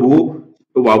هەڵگرتە بوو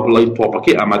وا بڵێ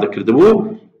تۆپەکەی ئامادە کرده بوو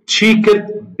چی کرد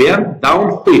bent down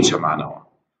خۆی چەمانەوە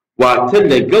واتە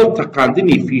لەگەڵ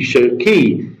تەقاندنی فیشەکەی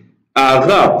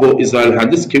ئاغا بۆ ئیزرائیل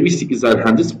هەندس کە ویستی ئیزرائیل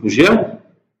هەندس بژێ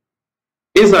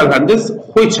ئیزرائیل هەندس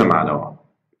خۆی چەمانەوە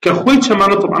کە خۆی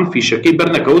چەمانەوە طبعاً فیشەکەی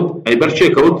بەرنەکەوت ئەی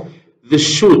بەرچێکەوت the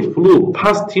shot flew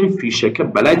past him فیشەکە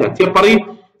بەلایدا تێپەڕی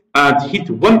and hit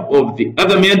one of the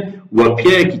other men و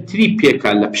پیاوێکی تری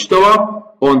پێکا لە پشتەوە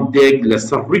on deck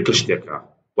لەسەر ڕووی کەشتێکە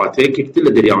واتە یەکێکتر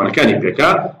لە دەریاوانەکانی پێکا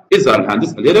ئیزرائیل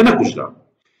هەندس لێرە نەکوژرا.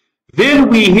 Then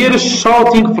we hear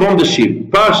shouting from the ship.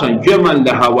 پاشان گوێمان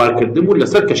لە هاوارکردن و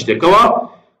لەسەر کەشتێکەوە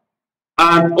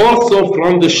and also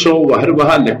from the shore و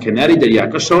هەروەها لە کەناری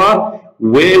دەریاکەشەوە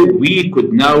where we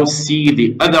could now see the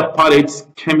other pirates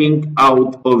coming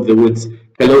out of the woods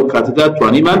کە لەو کاتەدا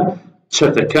توانیمان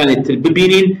چەتەکانی تر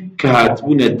ببینین کە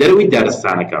هاتبوونە دەروی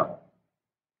دارستانەکە.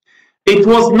 It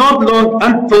was not long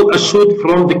until a shot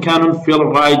from the cannon fell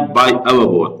right by our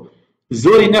boat.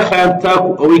 زۆری نەخایان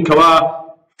تاکو ئەوەی کەوا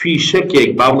فیشەکێک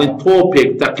با بڵێن تۆپێک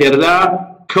تەقێرا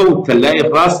کەوتە لای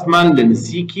ڕاستمان لە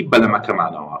نزیکی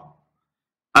بەلەمەکەمانەوە.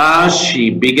 She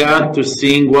began to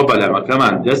sing و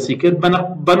بەلەمەکەمان دەستی کرد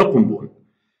بە نقم بوون.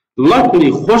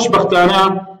 Luckily خۆشبەختانە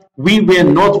we were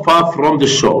not far from the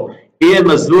shore.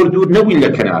 ئێمە زۆر دوور نەبووین لە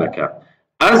کەنارەکە.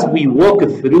 As we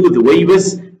walked through the waves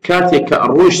کاتێک کە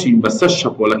ئەڕۆیشتین بەسەر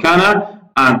شەپۆلەکانە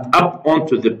and up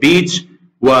onto the beach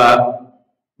و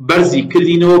بەرزی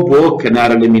کردینەوە بۆ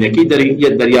کەنارە لەمینەکەی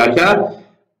دەریاکە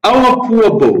ئەوە پووە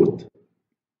بەوت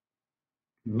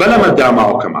بەلەمە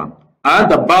داماوەکەمان and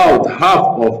about half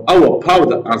of our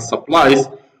powder and supplies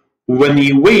و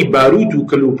نیوەی بارود و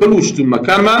کەلوپەل و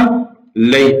شتومەکانمان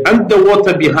lay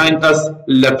underwater behind us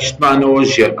لە پشتمانەوە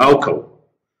ژێر ئاو کەوت.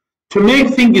 To make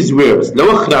things worse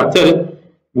لەوە خراپتر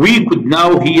We could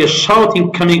now hear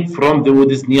shouting coming from the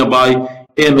woods nearby.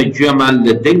 ئێمە گوێمان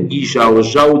لە دەنگی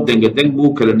ژاوەژاو و دەنگەدەنگ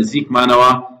بوو کە لە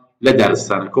نزیکمانەوە لە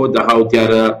دارستانەکەەوە دەهاو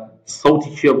دیارە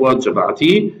سەوتی کێ بووە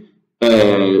جەماعەتی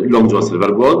لۆنگ جۆ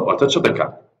سیلڤەر بۆ واتە چەتەکە.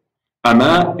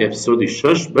 ئەمە ئێپیسۆدی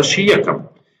 6 بەشی یەکەم.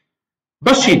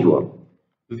 بەشی دووەم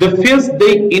The first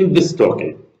day in the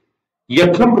stockade.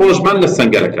 یەکەم ڕۆژمان لە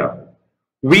سەنگەرەکە.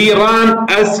 We ran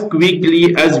as quickly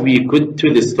as we could to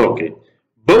the stockade.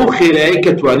 بەو خێرایی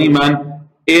کە توانیمان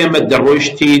ئێمە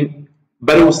دەڕۆیشتین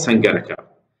بەرەو سەنگەرەکە.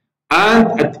 And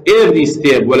at every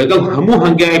step وەلەگەڵ هەموو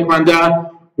هەنگایەکماندا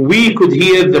we could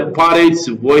hear the pirates'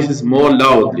 voices more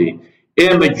loudly.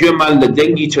 ئێمە گوێمان لە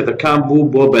دەنگی چەتەکان بوو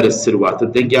بۆ بەرزتر واتە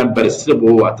دەنگیان بەرزتر بۆ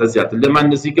واتە زیاتر لەمان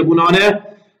نزیکە بوونەوە.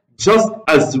 Just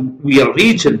as we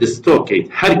reached the stockade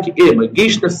هەرکی ئێمە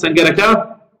گەیشتە سەنگەرەکە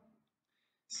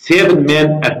 7 men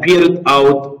appeared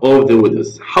out of the woods.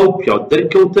 حەوت پیاو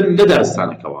دەرکەوتن لە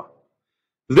دارستانەکەوە.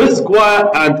 The squire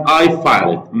and I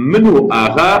fired. من و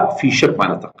ئاغا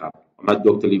فیشەکمانە تەقان. ئەمە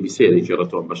دۆکتەری بیسێری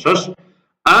جێڕەتەوە بە 6.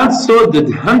 And so did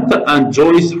Hunter and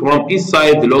Joyce from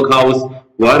inside the log house.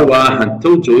 واروا هەنتە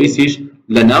و جۆیسیش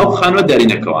لە ناو خانوە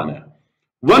دارینەکەوانە.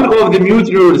 One of the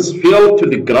mutineers fell to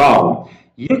the ground.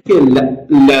 یەکێ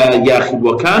لە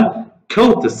یاخیبووەکان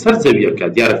کەوتە سەر زەویەکە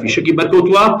دیارە فیشەکی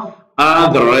بەرکەوتووە. And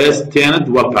the rest turned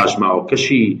وە پاژماوە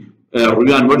کەشی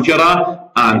ڕوویان وەرگێڕا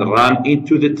and ran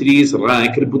into the trees ڕانە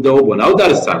کرد بوودەوە بۆ ناو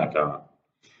دارستانەکە.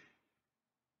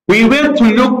 We went to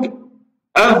look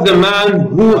at the man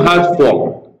who had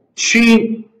fallen. چین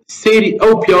سێری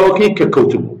ئەو پیاوەکەی کە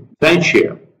کەوتبوو. Thank you.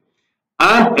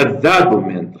 And at that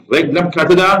moment ڕێک لەم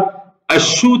کاتەدا a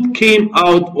shoot came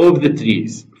out of the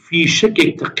trees.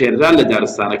 فیشەکێک تەقێرا لە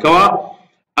دارستانەکەوە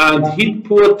and hit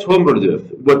poor Tom Redith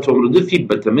وە Tom Redithی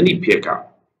بەتەمەنی پێکا.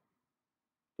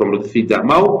 Tom Redithی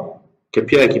داماو کە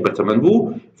پیاوێکی بەتەمەن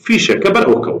بوو فیشەکە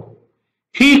بەرەوەکەوت.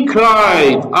 He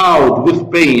cried out with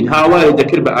pain. هاواری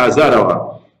دەکرد بە ئازارەوە.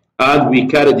 And we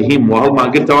carried him وە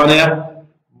هەڵمانگرتەوانەیە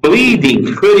bleeding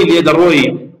خوێنی لێدەڕۆی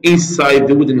inside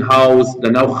the wooden house لە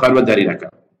ناو خانوە دارینەکە.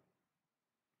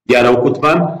 دیارە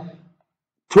وەکوتمان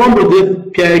Tom Redith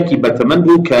پیاوێکی بەتەمەن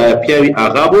بوو کە پیاوی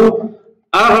ئاغا بوو.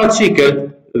 ئاغا چی کرد؟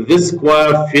 The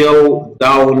squire fell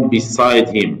down beside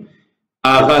him.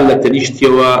 ئاغا لە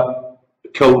تەنیشتیەوە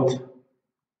کەوت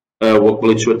وەک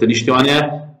بڵێ چوە تەنیشتیوانەیە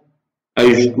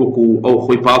ئەویش وەکو ئەو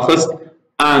خۆی پاڵخست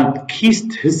and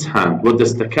kissed his hand وە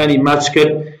دەستەکانی ماچ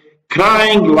کرد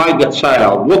crying like a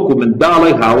child وەکو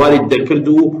منداڵێک هاواری دەکرد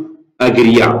و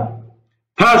ئەگریا.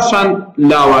 پاشان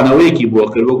لاوانەوەیەکی بۆ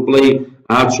کرد وەک بڵێ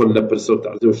هات چۆن لە پرسە و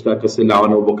تازە و شتا کەسێ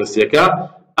لاوانەوە بۆ کەسێکە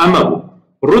ئەمە بوو.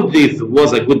 Redith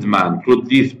was a good man.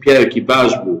 Redith پیاوێکی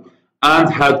باش بوو and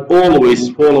had always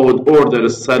followed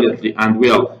orders silently and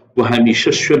well و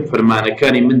هەمیشە شوێن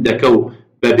فەرمانەکانی من دەکەو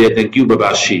بە بێدەنگی و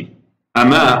بەباشی.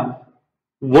 ئەمە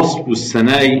وەسپ و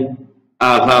سەنای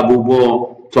ئاغا بوو بۆ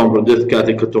Tom Redith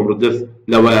کاتێک کە Tom Redith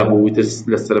لەوایە بوو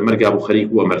لە سەرمەرگا بوو خەریک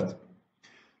وە مرد.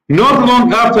 Not long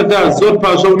after that زۆر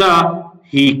پاژەونا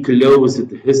he closed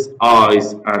his eyes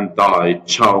and died.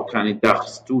 چاوەکانی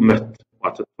داخست و مرد.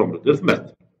 واتە Tom Redith مرد.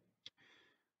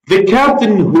 The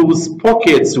captain whose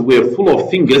pockets were full of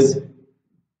things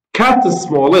کاتە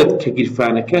سمۆڵێت کە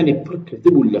گیرفانەکانی پڕ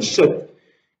کردبوو لە شت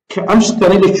کە ئەم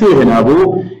شتانەی لەکوێ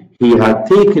هێنابوو he had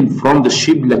taken from the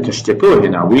ship لە کەشتەکەەوە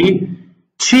هێناوی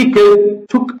چی کرد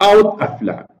took out a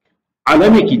flag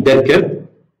عەلەمێکی دەرکرد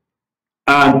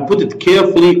and put it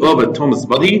carefully over Tom's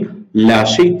body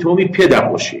لاشەی تۆمی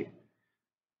پێداپۆشی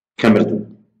کە مردوو.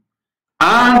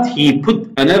 And he put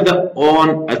another on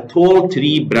a tall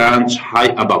tree branch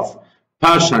high above.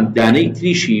 پاشان دانەی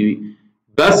تریشی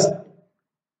بەست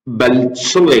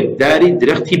بەلچڵێک داری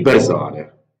درەختی بەرزەوانێ.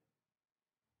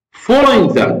 Following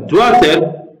that, دواتر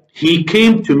he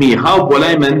came to me هاو بۆ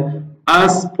لای من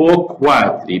and spoke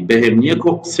quietly بەهێمنیەک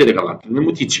و قسەی لەگەڵام کرد.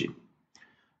 نموتی چی؟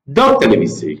 Doctor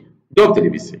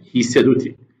Livesey, he said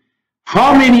وتی How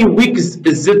many weeks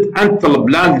is it until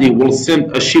Blandly will send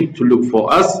a ship to look for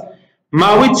us?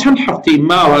 ماوەی چەند هەفتەی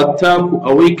ماوە تاکو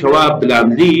ئەوەی کەوا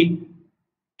بلاندلی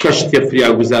کەشتە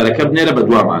فریاگوزارەکە بنێرە بە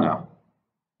دوامانە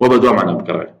وە بە دوامانە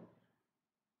بکڕێ.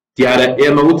 دیارە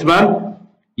ئێمە وتمان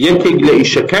یەکێک لە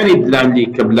ئیشەکانی بلاندلی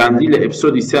کە بلاندلی لە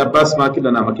ئێپیسۆدی 3 باسمان کرد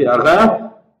لە نامەکەی ئاغا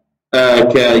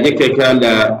کە یەکێکە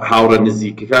لە هاوڕە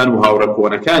نزیکەکان و هاوڕە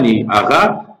کۆنەکانی ئاغا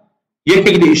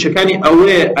یەکێک لە ئیشەکانی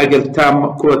ئەوەیە ئەگەر تا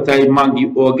کۆتای مانگی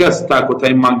ئۆگەست تا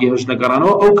کۆتای مانگی هەژ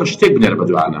نەگەڕانەوە ئەو کەشتێک بنێرە بە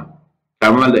دوانە.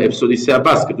 کامل لە ئێپیسۆدی 3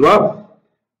 باس کردووە.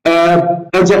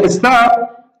 ئەجا ئێستا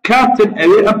کاپتن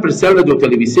ئەوێ ئەم پرسیار لە دۆکتەر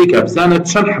لیڤیسی کە بزانە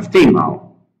چەند هەفتەی ماوە.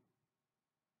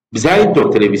 بزانین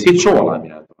دۆکتەر لیڤیسی چۆن وەڵامی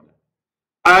داوە.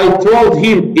 I told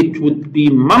him it would be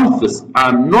months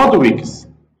and not weeks.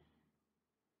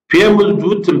 پێم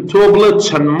وتم تۆ بڵێ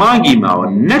چەند مانگی ماوە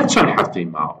نەک چەند هەفتەی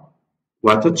ماوە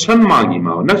واتە چەند مانگی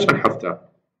ماوە نەک چەند هەفتە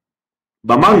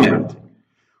بە مانگ نێت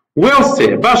وێڵ سێ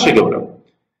باشە گەورە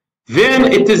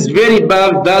Then it is very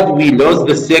bad that we lost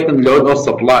the second load of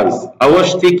supplies. ئەوە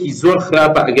شتێکی زۆر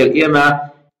خراپە ئەگەر ئێمە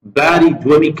باری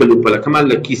دووەمی کەلوپەلەکەمان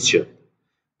لە کیس چێت.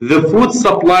 The food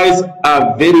supplies are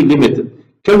very limited.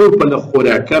 کەلوپەلە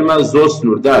خۆراکەمە زۆر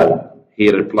سنووردارن. He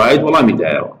replied وەڵامی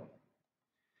دایەوە.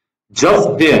 Just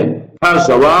then,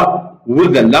 پاشەوە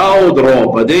with a loud roar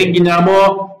بەدەنگی نامۆ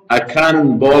a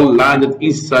cannonball landed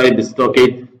inside the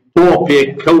stockade. تۆپێک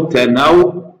کەوتە ناو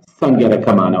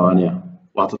سەنگەرەکەمانەوانەیە.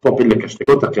 واتە تۆپێک لە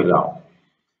کەشتەکەوتە کرداوە.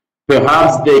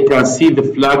 Perhaps they can see the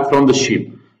flag from the ship.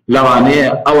 لەوانەیە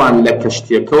ئەوان لە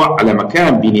کەشتێکەوە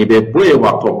عەلەمەکان بینێ بێت بۆیە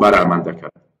وا تۆپ بارانمان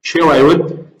دەکات. شێوایوت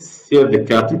سێر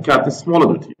دەکاتن کاتە سمۆڵە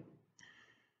دوتی.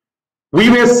 We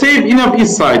were safe enough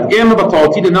inside. ئێمە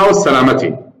بەتەواوەتی لەناوە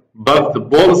سەلامەتین. But the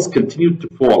balls continued to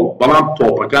fall. بەڵام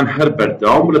تۆپەکان هەر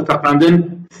بەردەوام لە تەقاندن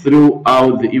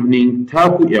throughout the evening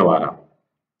تاکو ئێوارە.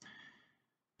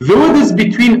 The waters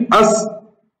between us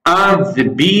and the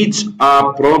beach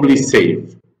are probably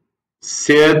safe,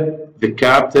 said the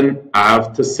captain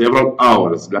after several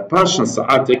hours. لە پاشان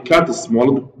سەعاتێک کاتە سمۆڵ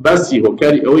باسی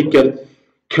هۆکاری ئەوەی کرد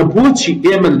کە بۆچی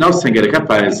ئێمە لەناو سەنگەرەکە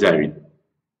پارێزراوین.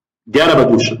 دیارە بە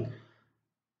دووشت.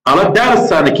 ئەڵە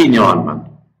دارستانەکەی نێوانمان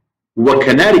وە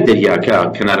کەناری دەریاکە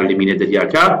کەنارە لێمینە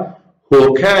دەریاکە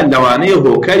هۆکار لەوانەیە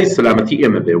هۆکاری سەلامەتی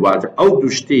ئێمە بێ واتە ئەو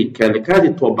دوو شتەی کە لە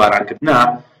کاتی تۆپبارانکردنا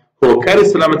هۆکاری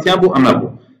سەلامەتیان بوو ئەمە بوو.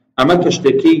 ئەمە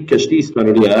کەشتی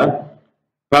ئیسپانیۆلیە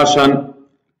پاشان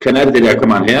کەناری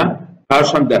دەریاکەمان هەیە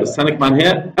پاشان دارستانێکمان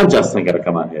هەیە ئەمجا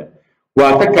سەنگەرەکەمان هەیە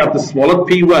واتە کاتە سمۆڵەت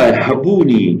پێی وایە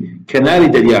هەبوونی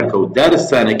کەناری دەریاکە و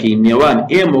دارستانێکی نێوان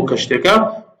ئێمە و کەشتێکە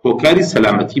هۆکاری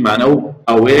سەلامەتیمانە و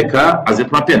ئەوەیە کە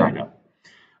عەزێتمان پێ ناگات.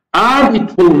 And it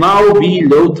will now be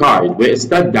low tide و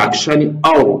ئێستا داکشانی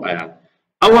ئاوڕۆیە.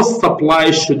 Our supply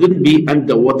shouldn't be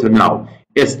underwater now.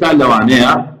 ئێستا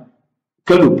لەوانەیە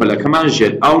کەلوپەلەکەمان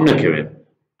ژێر ئاو نەکەوێت.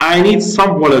 I need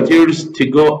some volunteers to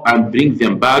go and bring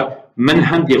them back. من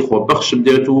هەندێک خۆبەخشم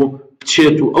دێت و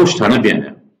بچێت و ئەو شتانە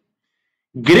بێنێ.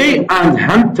 Gray and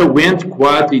Hunter went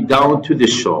quietly down to the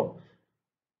shore.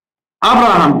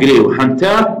 Abraham Gray و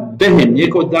Hunter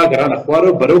بەهێمنێکەوە داگەڕانە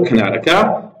خوارەوە بەرەو کەنارەکە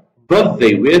but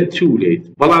they were too late.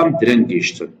 بەڵام درەنگ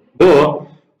گەیشتن. بۆ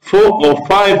 4 or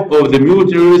 5 of the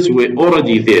mutineers were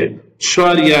already there.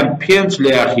 چواریان پێنج لە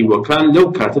یاخیوەکان لەو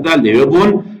کاتەدا لەوێ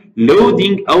بوون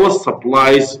loading our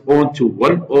supplies onto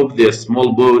one of their small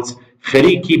boats.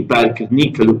 خەریکی بارکردنی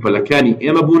کەلوپەلەکانی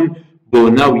ئێمە بوون بۆ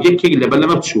ناو یەکێک لە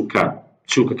بەلەمە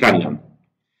بچووکەکانیان.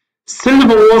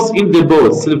 Silver was in the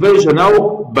boat. Silver ناو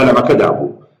بەلەمەکەدا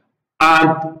بوو.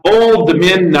 And all the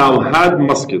men now had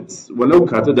muskets. وەلەو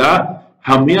کاتەدا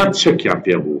هەمویان چەکیان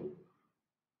پێ بوو.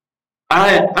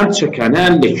 ئایا ئەم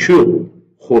چەکانیان لەکوێ بوو؟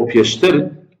 خۆ پێشتر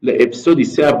لە ئێپیسۆدی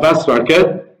سێ باسمان کرد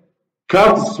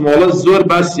کات سمۆڵە زۆر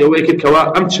باسی ئەوەیە کرد کەوا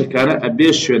ئەم چەکانە ئەبێ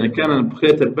شوێنەکانیان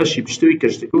بخرێتە بەشی پشتەوەی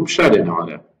کەشتەکە و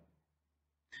بشارێنەوەڵێ.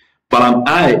 بەڵام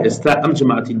ئایا ئێستا ئەم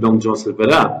جەماعەتی لۆنگ جۆن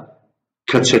سیلڤەرە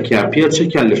کە چەکیان پێ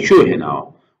چەکیان لەکوێ هێناوە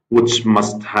which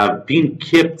must have been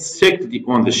kept secretly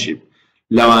on the ship.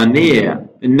 لەوانەیە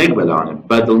نەک بەلاوانە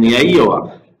بە دڵنیاییەوە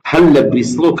هەر لە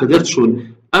بریسڵۆ کە دەرچوون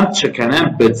ئەم چەکانیان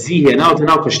بەجزی هێناوەتە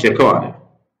ناو کەشتێکەوانە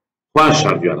خوان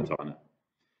شاردویانەتەوانە.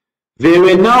 There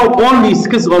were now only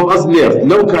 6 of us left.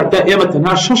 لەو کاتدا ئێمە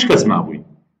تەنها 6 کەس مابووین.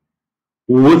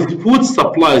 With food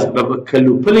supplies بە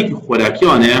کەلوپەلێکی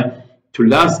خۆراکیوانەیە to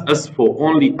last us for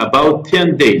only about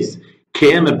 10 days کە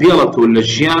ئێمە بێڵەتەوە لە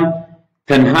ژیان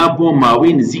تەنها بۆ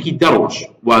ماوەی نزیکی 10 ڕۆژ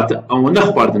واتە ئەوەنە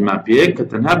خواردنمان پێیە کە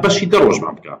تەنها بەشی 10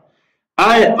 ڕۆژمان بکات.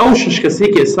 ئایا ئەو 6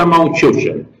 کەسێک ئێستا ماون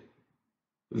کێوژن؟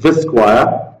 The Squire,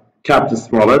 Captain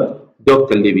Smollett,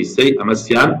 Dr. Livesey ئەمە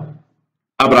سیان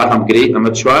ئەبراهام گرێی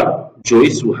ئەمە چوار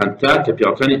جۆیس و هەنتا کە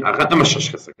پیاوەکانی ئاغا ئەمە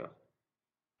 6 کەسەکە.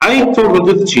 ئایتۆن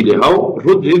ڕۆدرت چی لێ هاو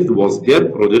ڕۆدرت was dead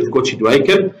ڕۆدرت کۆچی دوای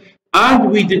کرد and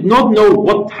we did not know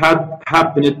what had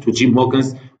happened to Jim Hawkins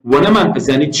و نەمان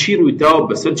ئەزانی چی ڕوویداوە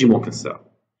بەسەر جیم هۆکنسە.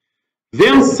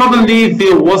 Then suddenly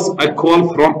there was a call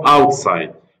from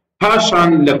outside. پاشان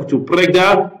لە کتوپڕێکدا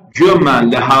گوێمان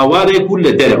لە هاوارێک بوو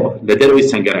لە دەرەوەی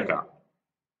سەنگەرەکە.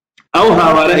 ئەو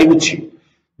هاوارە ئەیوت چی؟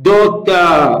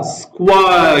 Doctor,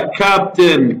 Squire,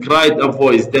 Captain, cried a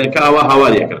voice. دەرکەوە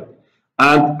هاواریە کرد.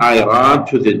 And I ran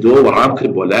to the door وەڕام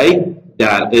کرد بۆ لای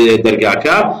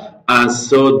دەرگاکە and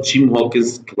saw Jim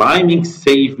Hawkins climbing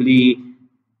safely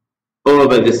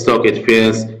over the stockade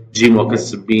fence. Jim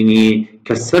Hawkins بینی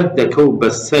کە سەر دەکەوت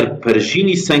بەسەر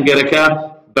پەرژینی سەنگەرەکە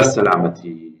بە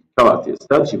سەلامەتی. کەواتە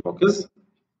ئێستا Jim Hawkins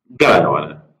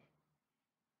گەڕانەوەە.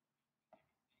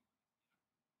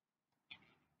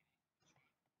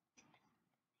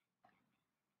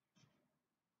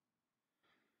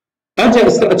 ئەجا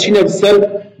ئێستا ئەچینە بەسەر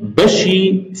بەشی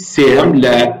سێهەم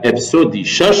لە ئێپیسۆدی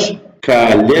 6 کە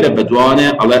لێرە بەدوانێ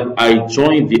ئەڵێ I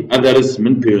joined the others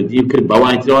من پەیوەندیم کرد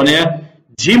بەوانی ترەوانەیە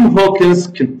جیم هۆکینز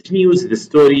continues the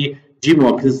story جیم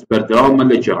هۆکینز بەردەوامە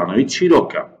لە گێڕانەوەی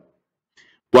چیرۆکە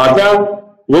واتە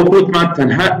وەکوتمان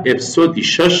تەنها ئێپیسۆدی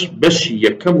 6 بەشی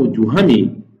یەکەم و دووهەمی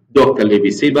دۆکتەر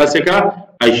لێڤیسەی باسەکە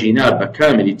ئەژینا بە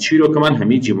کاملی چیرۆکەمان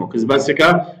هەمی جیم هۆکینز باسەکە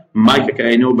مایکەکە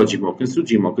ئاینەوە بە جیم هۆکینز و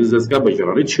جیم هۆکینز دەستگا بە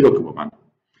گێڕانەوەی چیرۆکە بۆمان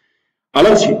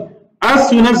ئەڵە چی As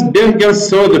soon as Bengen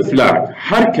saw the flag,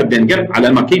 هەر کە بێنگەر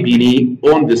عەلەمەکەی بینی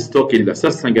on the stalk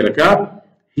لەسەر سەنگەرەکە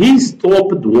he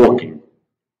stopped walking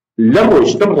لە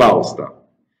ڕۆیشتن ڕاوەستا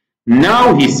now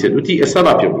he said وتی ئێستا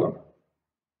با پێ بڵێم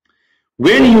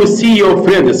when you see your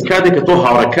friends کاتێک کە تۆ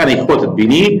هاوڕێکانی خۆتت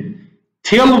بینی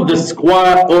tell the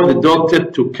squire or the doctor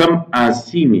to come and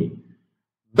see me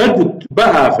بە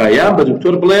ئافایان بە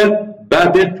دکتۆر بڵێ با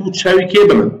بێت و چاوی کێ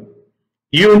بە من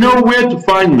You know where to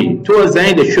find me. تو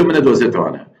زين لشو من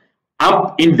دوزتوانا.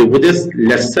 Up in the woods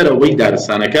لسروي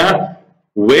دارسانكا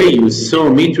where you saw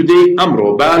me today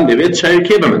أمرو بان لبيت شاي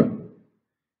كيبمن.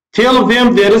 Tell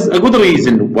them there is a good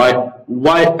reason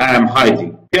why I am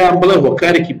hiding. كان بله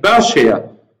وكاركي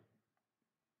باشيا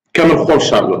كم الخول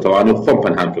شاردو توانا وخون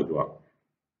پنهان كدوا.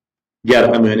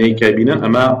 جار أماني كابينا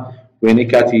أما ويني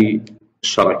كاتي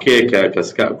شركة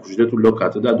كسكا كوجدتو لو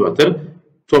كاتدا دواتر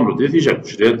تۆم ڕدێتی ژە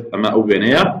کوژرێت ئەمە ئەو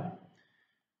وێنەیە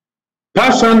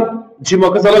پاشان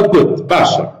جیمۆکە زەڵەت گوت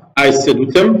باشە ئایسێ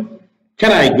دوتم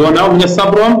can I go now منە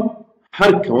سەبڕۆم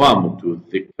هەر کەوام وتو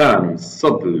the can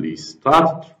suddenly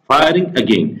started firing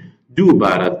again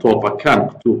دووبارە تۆپەکان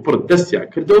کتوپڕ دەستیان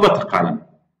کردەوە بە تەقانن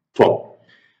تۆپ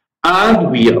and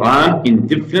we ran in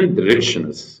different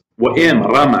directions و ئێمە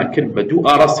ڕامان کرد بە دوو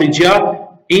ئاڕاستەی جیا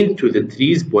into the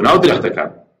trees بۆ ناو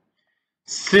درەختەکان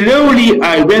Slowly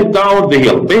I went down the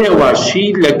hill.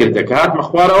 بهواشی لە گردەکە هاتمە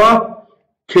خوارەوە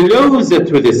closer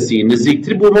to the sea.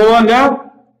 نزیکتر بوومەوە لە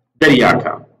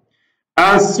دەریاکە.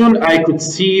 As soon I could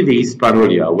see the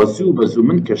Hispaniola. وەزوو بەزوو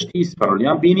من کەشتی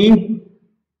هیسپانۆلیان بینی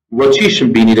وە چیشم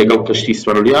بینی لەگەڵ کەشتی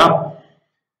هیسپانۆلیا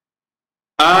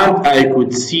and I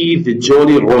could see the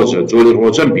Jolly Roger. Jolly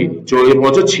Roger بینی. Jolly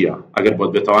Roger چییە؟ ئەگەر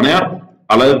بۆت بێتەوانەیە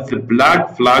ئەڵێ the black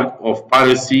flag of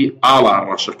piracy ئاڵا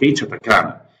ڕەشەکەی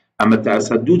چەتەکانە. ئەمە تا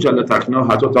ئێستا دوو جار لە تاقینەوە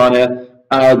هاتووەتەوانێ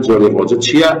جۆلی ڕۆجە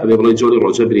چییە؟ ئەبێ بڵێ جۆلی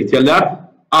ڕۆجە بریتە لە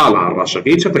ئاڵا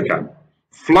ڕەشەکەی چەتەکان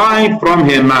flying from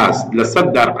her mast لەسەر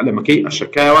دارعەلەمەکەی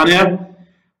ئەشەکایوانەیە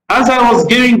as I was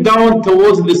going down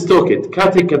towards the stocket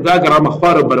کاتێک کە داگەڕامە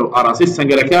خوارە بەرەو ئاڕاستەی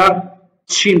سەنگەرەکە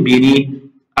چیم بینی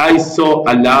I saw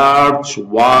a large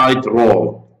white road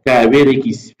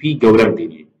تاوێرێکی سپی گەورەم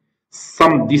بینی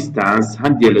some distance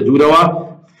هەندێ لە دوورەوە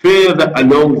further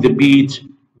along the beach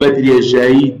بە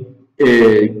درێژایی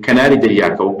کەناری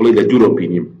دەریاکە و بڵێ لە دوورۆ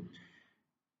بینیم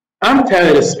ئەم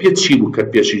تاوێرە سپیە چی بوو کە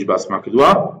پێشیش باسمان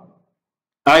کردووە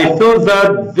I thought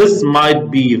that this might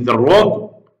be the road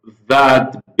that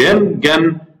Bengen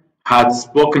had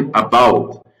spoken about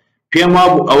پێم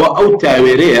وابوو ئەوە ئەو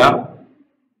تاوێرەیە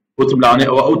وتم لاوانێ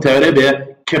ئەوە ئەو تاوێرە بێ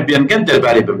کە بێنگەن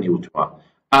دەربارەی بمنی وتووە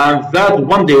and that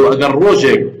one day ئەگەر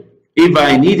ڕۆژێک if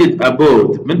I needed a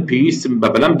boat من پێویستم بە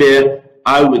بەلەم بێ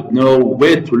I would know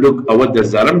where to look ئەوە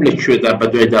دەزانم لەکوێدا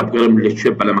بەدوایدا بگەڕم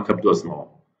لەکوێ بەلەمەکە بدۆزمەوە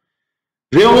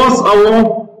There was a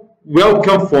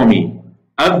welcome for me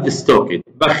at the stocket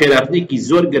بە خێراتنێکی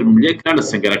زۆر گەرم لێکرا لە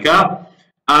سەنگەرەکە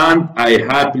and I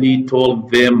happily told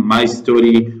them my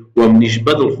story و منیش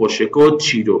بەدڵخۆشێکەوە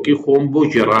چیرۆکی خۆم بۆ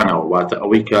گێڕانەوە واتە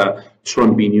ئەوەی کە چۆن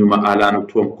بینیومە ئالان و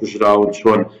تۆم کوژرا و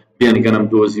چۆن بێنگەنم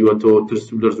دۆزیوەتەوە ترس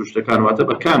و لەرز و شتەکان واتە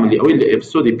بە کاملی ئەوەی لە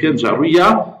ئێپیسۆدی 5 ڕوویە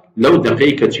لەو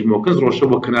دقەی کە جیمۆکینز ڕۆشە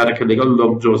بۆ کنارەکە لەگەڵ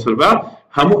لۆنگ جۆسەرڤا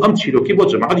هەموو ئەم چیرۆکی بۆ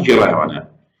جەماعەت گێڕایەوانە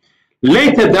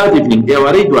Later that evening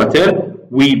ئێوارەی دواتر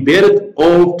we buried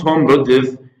all Tom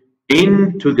Rudolph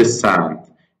into the sand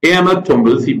ئێمە تۆم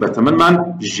ڕودڵفی بەتەمەنمان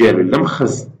ژێر لەم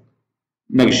خست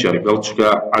نەک ژێرگەڵ چکە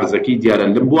عەرزەکەی دیارە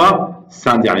لەم بووە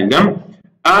ساندیانی لەم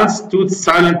and stood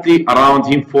silently around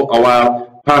him for a while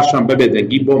پاشان بەبێ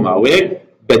دەنگی بۆ ماوەیەک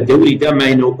بە دەوری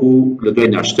داماینۆکو لە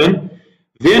دوای ناشتن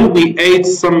Then we ate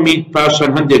some meat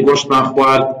پاشان هەندێک گۆشتمان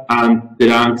خوارد and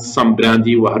drank some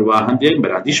brandy و هەروە هەندێک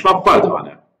براندیشمان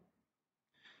خواردەوانە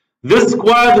The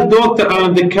squire, the doctor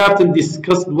and the captain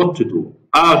discussed what to do.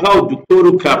 ئاغا و دکتۆر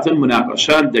و کاپتن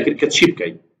مناقەشان دەکرد کە چی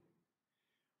بکەین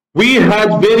We had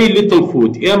very little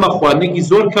food. ئێمە خواردنێکی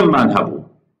زۆر کەممان هەبوو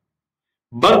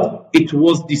But it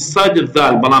was decided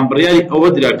that بەڵام بڕیاری ئەوە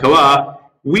دراکەوە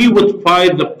we would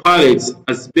fight the pirates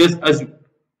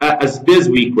as best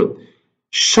we could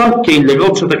شەڕکەین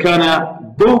لەگەڵ چەتەکانە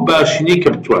بەو باشینەی کە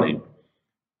بتوانین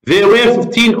There were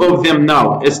 15 of them now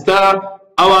ئێستا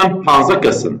ئەوان 15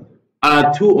 کەسن and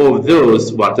 2 of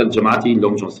those واتر جماعتی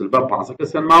لونگ جون سیلڤا 15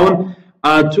 کەسیان ماون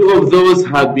and 2 of those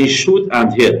had been shot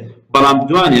and hit بەڵام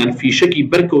دوانیان فیشەکی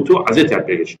بەرکەوتووە عەزێتیان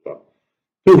پێگەشتووە.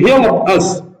 To help us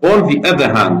on the other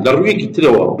hand لە ڕوویەکی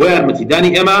ترەوە بۆ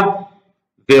یارمەتیدانی ئێمە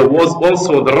there was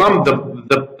also the rum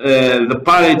the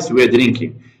pirates were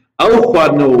drinking ئەو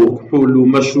خواردنەوە حول و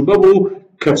مەشروبە بوو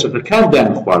کە چەتەکان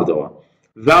دایان خواردەوە.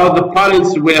 Though the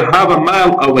pirates were half a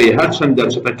mile away هەرچەندە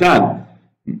چەتەکان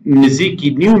نزیکی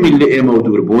نیو میل لە ئێمە و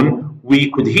دوور بوون we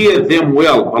could hear them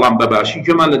well بەڵام بەباشی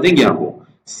گوێمان لە دەنگیان بوو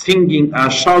singing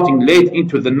and shouting late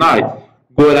into the night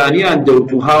گۆرانیان دەوت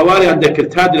و هاواریان دەکرد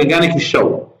تا درێگانێکی شەو.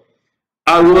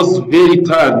 I was very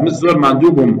tired من زۆر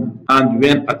ماندوو بووم and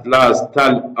when at last تا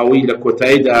ئەوەی لە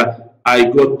کۆتاییدا I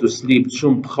got to sleep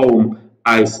چوم بخەوم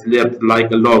I slept like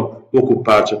a log وەکو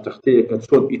پارچە تەختەیە کە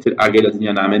چۆن ئیتر ئاگای لە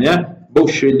دنیا نامێنێ بەو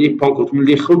شوێ لێی پاڵکەوتم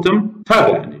لێی خەوتم تا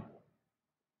بەیانێ.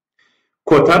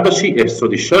 کۆتا بەشی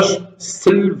ئێپیسۆدی 6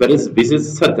 سلڤەرز بیزنس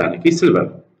سەردانەکەی سلڤەر.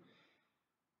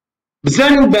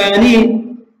 بزانین بەیانی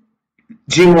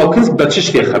جیم وۆکنز بە چ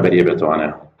شتێک خەبەریە بێتوانێ.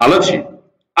 ئەڵە چی؟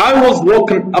 I was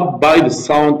woken up by the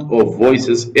sound of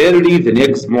voices early the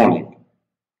next morning.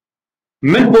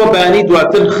 من بۆ بەیانی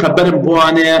دواتر خەبەرم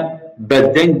بوانێ بە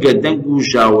دەنگە دەنگ و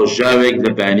ژاوە ژاوێک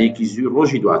لە بەیانەیەکی زوی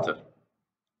ڕۆژی دواتر.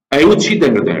 ئەیوت چی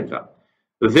دەنگە دەنگەکە؟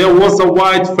 There was a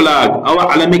white flag ئەوە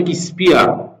عەلەمێکی سپیە.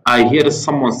 I hear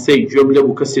someone say گوێم لێ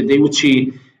بوو کەسێ دەیوت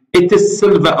چی It is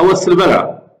silver ئەوە سلڤەرە.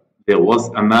 There was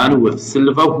a man with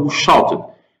silver who shouted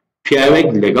پیاوێک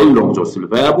لەگەڵ لۆنجۆ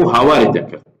سلڤەیە بوو هاواری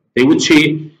دەکرد دەیوت چی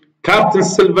Captain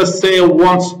Silver say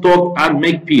wants to talk and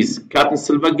make peace. Captain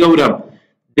Silver گەورم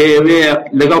دەیەوێ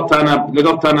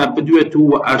لەگەڵتانە بدوێت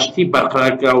و ئاشتی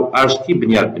بەرقەرارکە و ئاشتی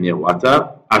بنیار بنێ واتە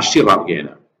ئاشتی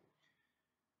ڕابگەێنە.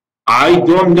 I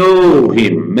don't know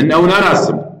him من ئەو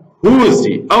ناناسم. Who is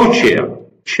he ئەو کێیە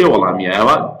کێ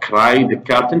وەڵامیایەوە cried the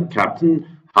captain. Captain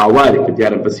هاواری کە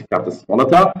دیارە بەسی کاتە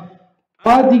سمۆڵەتە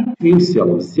هادی تویم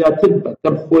سێڵم زیاتر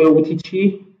بەدەم خۆی وتی چی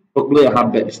بڵێ هەم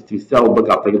بە ئیستیسا و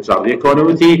بەگاڵتەکە جاڕیەکەوە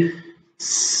وتی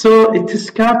So it is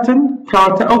captain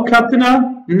کاتە ئەو کاپتنە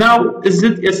now is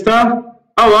it ئێستا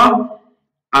ئەوە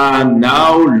and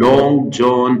now Long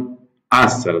John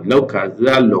answered لەو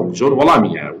کاتدا Long John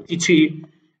وەڵامیایە وتی چی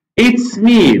It's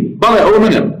me بەڵێ ئەوە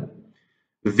منم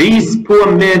These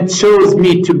poor men chose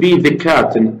me to be the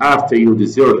captain after you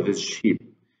deserted this ship.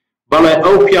 بەڵێ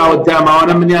ئەو پیاوە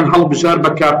داماوانە منیان هەڵبژار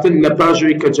بە کاپتن لە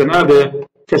پاژەوەی کە جەنابێ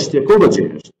کەشتێکۆ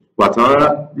بەجێهێشت. واتە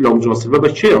لۆنگ جۆن سیلڤە بە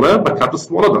کێڵە بە کاپتن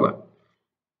سمۆڵە دەڵێ.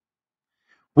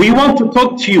 We want to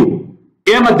talk to you.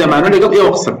 ئێمە دەمانە لەگەڵ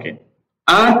ئێوە قسە بکەین.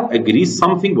 And agree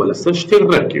something وە لەسەر شتێک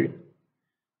ڕێکەوین.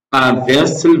 And then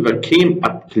Silver came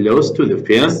up close to the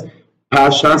fence.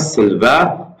 پاشان سلڤە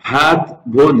هات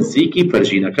بۆ نزیکی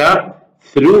پەرژینەکە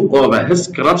threw over his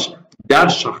crutch دار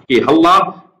شەقەکەی هەڵا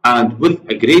and with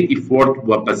a great effort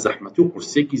و بە زەحمەت و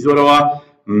قورسێکی زۆرەوە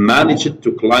managed to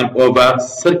climb over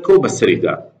سەرکەوت بە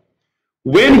سەریدا.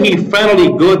 When he finally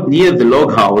got near the log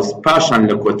house پاشان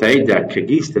لە کۆتاییدا کە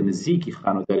گەیشتە نزیکی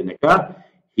خانۆدارینەکە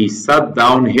he sat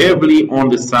down heavily on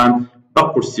the sand بە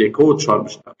قورسێکەوە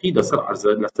چواربشتەقی لەسەر عەرزە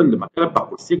لەسەر لەمەکە بە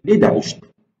قورسێک لێ دانیشت.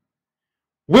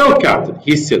 Well, Captain,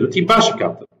 he said, وتی باشە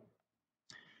Captain.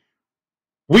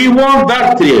 We want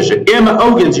that treasure. ئێمە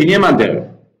ئەو گەنجینەیەمان دەوێت.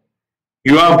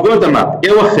 You have got a map.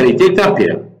 ئێوە خەریتەیەکتان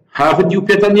پێیە. Haven't you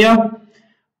پێتان نییە؟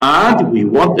 And we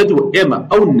wanted ئێمە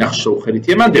ئەو نەخشە و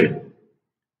خەریتەیەمان دەوێت.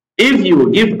 If you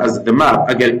give us the map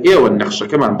ئەگەر ئێوە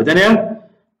نەخشەکەمان بدەنێ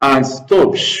and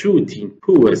stop shooting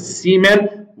poor seamen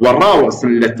و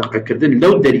ڕاوەسن لە تەقەکردن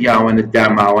لەو دەریاوانە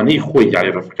داماوانەی خۆی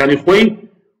یاری ڕەفەکانی خۆی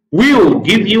We will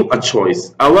give you a choice.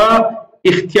 ئەوە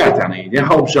اختیارتانەیە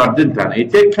هەڵبژاردنتانەیە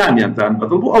تێ کامیانتان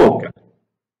بەدڵ بوو ئەوە بکەن.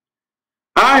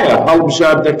 ئایا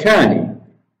هەڵبژاردەکانی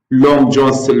لۆنگ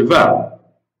جۆن سیلڤە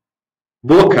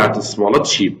بۆ کاتە سمۆڵەت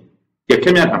چی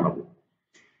یەکەمیان ئەمە بوو.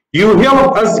 You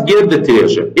help us get the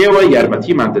treasure. ئێوە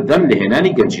یارمەتیمان دەدەن لە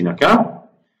هێنانی گەنجینەکە.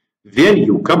 Then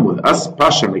you come with us.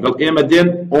 پاشان لەگەڵ ئێمە دێن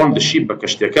on the ship بە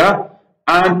کەشتێکە.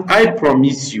 And I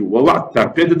promise you وەوعدتان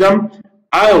پێ دەدەم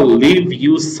I'll leave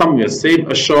you somewhere safe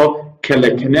ashore کە لە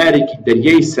کەنارێکی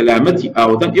دەریای سەلامەتی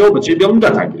ئاوەدان ئێوە بەجێ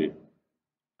بێڵمداتانگرین.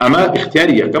 ئەمە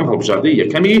اختیاری یەکەم هەڵبژاردەی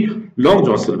یەکەمی لۆنگ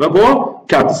جۆن سیلڤە بۆ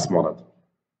کاتە سمۆڵەت.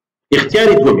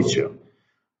 اختیاری دووەمی چییە؟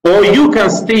 Or you can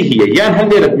stay here یان هەر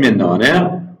لێرە بمێننەوەنێ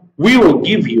We will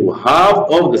give you half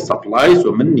of the supplies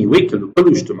و من نیوەی کەلوپەل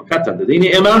و شتومەکاتان دەدەینێ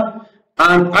ئێمە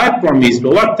and I promise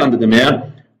بەوعدتان دەدەمێ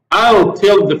I'll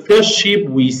tell the first ship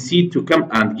we see to come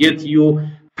and get you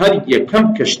هەر یەکەم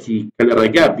کەشتی کە لە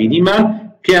ڕێگا بینیمان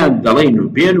پێیان دەڵێین و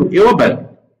بێن و ئێوە بەر.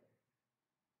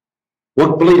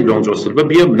 وەک بڵێ لۆنگ جۆن سیلڤە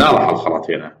بێ مناڵە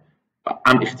هەڵخەڵەتێنە.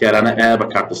 ئەم اختیارانە ئایا بە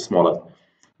کاتە سمۆڵەت.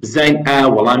 بزین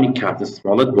وەڵامی کاردن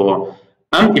سمۆڵەت بۆ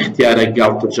ئەم ئیختیارە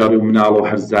گاڵتەجاری و مناڵە و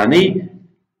هەرزانەی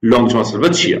لۆنگ جۆن سیلڤە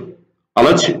چییە؟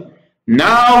 ئەڵە چی؟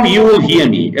 Now you will hear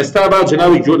me. ئێستا با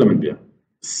جەناوی جۆ لە من بێ.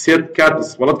 سێت کاردن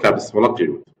سمۆڵەت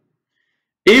پێوت.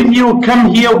 If you come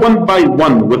here one by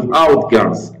one without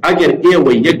guns, ئەگەر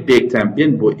ئێوە یەک بێکتان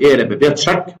بێن بۆ ئێرە بەبێت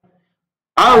چەک،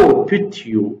 I will put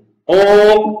you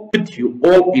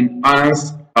all in irons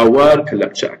ئەوە کە لە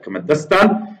بچەکەمە دەستان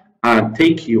and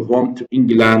take you home to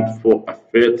England for a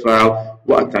fair trial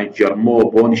و ئەتان گەڕمەوە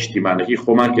بۆ نیشتیمانەکەی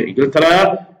خۆمان کە ئینگلتەرایە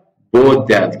بۆ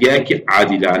دادگایەکی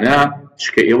عادیلانە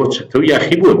چکە ئێوە چەتە و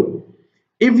یاخی بوون.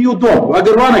 If you don't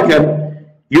ئەگەر وانەکەن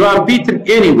you are beaten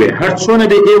anyway هەر چۆنە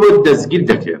بێ ئێوە دەستگیر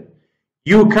دەکرێن.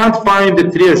 You can't find the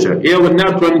treasure ئێوە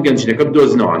ناتوانن گەنجینەکە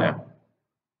بدۆزنەوەنە.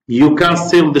 You can't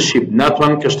sail the ship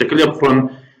ناتوانن کەشتەکە لێ بخڕن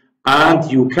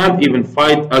and you can't even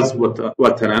fight us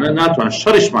وەتەنانە ناتوان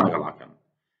شەڕیشمان لەگەڵاکەن.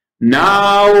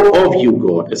 Now off you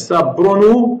go ئێستا بڕۆن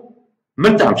و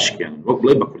مردام بشکێن وەک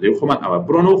بڵێ بە کوردی خۆمان ئەوە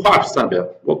بڕۆن و خواپستان بێ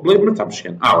وەک بڵێ مردام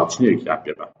بشکێن ئاوە چنێوێکی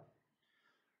پێبە.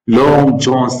 Long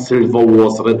John Silver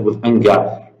was red with anger.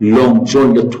 Long John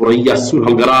لە تووڕەیە سوور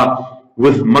هەڵگەڕا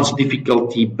with much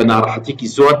difficulty بەناڕەحەتێکی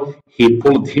زۆر he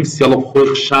pulled himself خۆی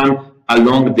خشان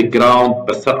along the ground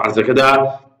بەسەر عەرزەکەدا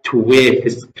to where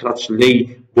his crutch lay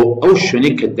بۆ ئەو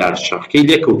شوێنەی کە دارشەخەکەی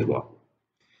لێکەوتووە.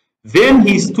 Then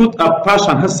he stood up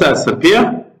پاشان هەستا سەرپێ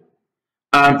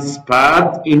and spat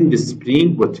in the spring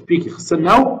بۆ تپێکی خستە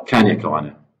ناو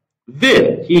کانێکەوانە. There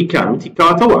he can وتی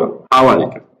کەواتەوە هاواری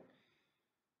کرد.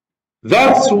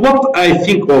 That's what I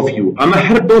think of you. ئەمە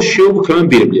هەر بۆ شێو بوو کە من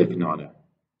بیرم لێکردنەوەنە.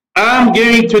 I'm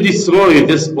going to destroy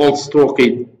this old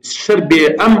stockade. شەر بێ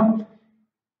ئەم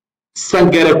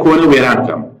سەنگەرە کۆنە وێران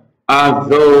کەم.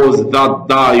 And those that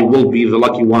die will be the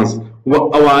lucky ones. و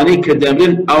ئەوانەی کە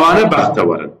دەمرن ئەوانە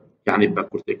بەختەوەرن. یعنی بە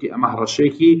کورتێکی ئەمە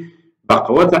هەڕەشەیەکی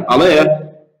بەقەوەتە ئەڵەیە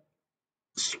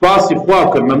سوپاسی خوا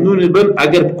کە مەمنون بن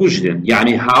ئەگەر بکوژرێن.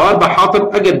 یعنی هاوار بە حاتم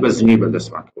ئەگەر بە زنی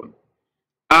بەدەستمان کۆن.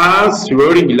 And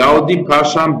swearing loudly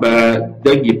پاشان بە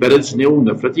دەنگی بەرز نێو و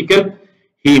نەفرەتی کرد.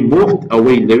 He moved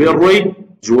away لەوێ ڕۆی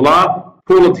جوڵا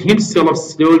pulled himself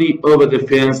slowly over the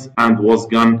fence and was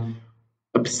gone.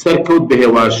 سەرکەوت بە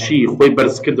هێواشی خۆی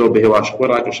بەرز کردەوە بە هێواشی خۆی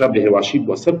ڕاکێشا بە هێواشی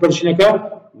بۆ سەر پەرچینەکە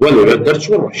و لەوێ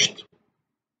دەرچوو ڕۆیشت.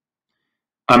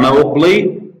 ئەمە وەک بڵێ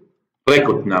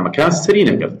ڕێکەوتنامەکان سەری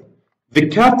نەکرد. The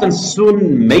captain soon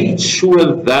made sure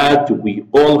that we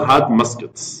all had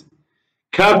muskets.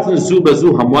 Captain زوو بە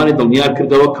زوو هەمووانی دڵنیا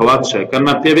کردەوە کەوا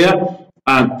چەکەمان پێبێ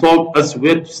and told us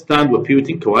where to stand و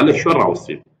پێوتین کەوا لە شوێن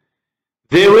ڕاوەستین.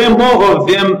 There were more of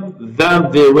them than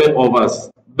there were of us.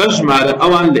 بەژمارە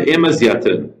ئەوان لە ئێمە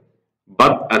زیاترن.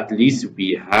 But at least we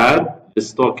had the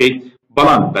stockade.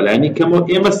 بەڵام بەلانی کەمەوە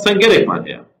ئێمە سەنگەرێکمان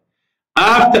هەیە.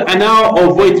 After an hour of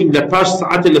waiting لە پاش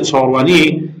سەعاتێ لە چاوەڕوانی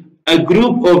a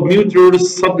group of mutineers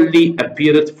suddenly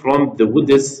appeared from the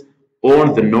woods on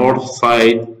the north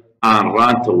side and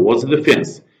ran towards the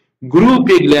fence.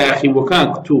 گروپێک لە یاخیوەکان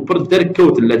کتوپڕ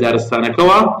دەرکەوتن لە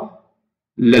دارستانەکەوە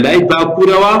لە لای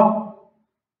باکوورەوە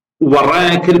و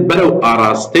ڕایان کرد بەرەو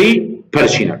ئاراستەی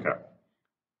پەرچینەکە.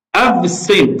 At the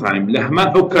same time لە هەمان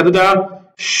ئەو کاتەدا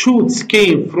shoots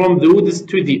came from the woods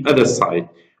to the other side.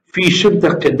 فیشک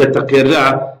دەتەقێرا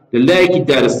لە لایەکی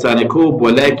دارستانەکەەوە بۆ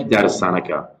لایەکی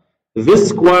دارستانەکە. The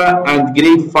squire and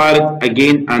Grey fired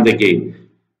again and again.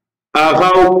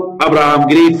 ئاغا و ئەبراهام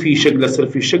گرەی فیشک لەسەر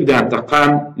فیشکدان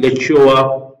تەقان لەکوێوە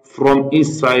from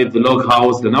inside the log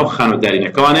house لەناو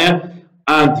خانەدارینەکەوانەیە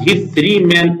and hit 3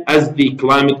 men as they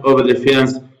climbed over the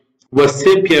fence و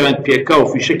سێ پیاوان پێکا و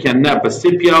فیشەکیان نا بە سێ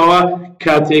پیاوە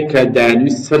کاتێک کە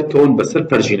دانویست سەرکەون بەسەر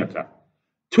پەرژینەکە.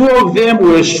 2 of them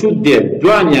were shot dead.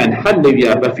 دوانیان هەر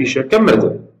لەویا بە فیشەکە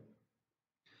مردن.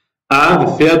 And the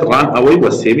third ran away و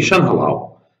سێویشان هەڵاو.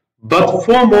 But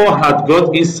 4 more had got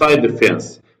inside the fence.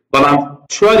 بەڵام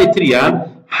چواری تریان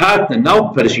هاتنە ناو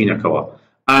پەرژینەکەوە.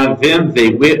 And then they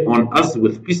were on us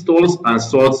with pistols and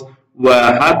swords و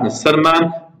هاتنە سەرمان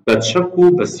بە چەک و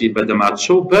بە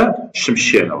دەماچە و بە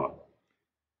شمشێرەوە.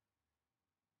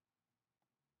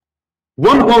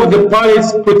 One of the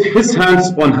pirates put his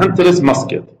hands on Hunter's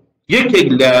musket. یەکێک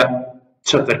لە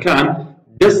چەتەکان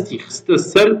دەستی خستە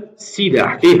سەر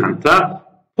سیلاحەکەی هەنتا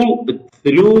pulled it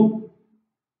through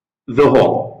the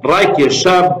hole.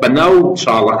 ڕایکێشا بەناو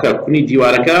چاڵەکە کونی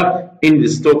دیوارەکە in the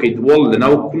stockade wall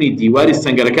لەناو کونی دیواری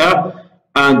سەنگەرەکە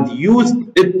and used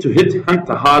it to hit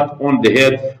Hunter hard on the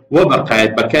head و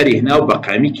بەکاری هێنا و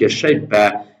بەقامی کێشای بە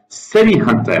سەری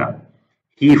هەنتەیە.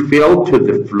 He fell to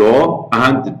the floor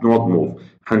and did not move.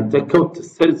 Hunter کەوتە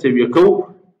سەر زەویەکە و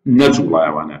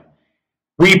نەجوڵایەوانە.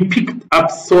 We picked up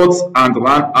swords and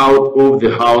ran out of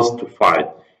the house to fight.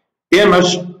 ئێمەش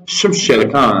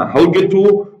شمشێرەکانە هەڵگرت و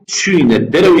چوینە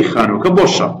دەرەوەی خانووکە بۆ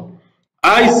شەڕ.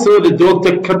 I saw the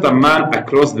doctor cut a man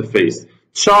across the face.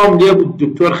 چاوم لێ بوو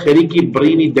دکتۆر خەریکی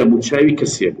بڕینی دەموچاوی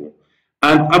کەسێ بوو.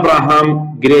 And Abraham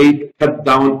Gray cut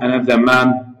down another man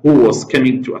who was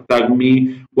coming to attack me.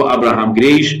 و Abraham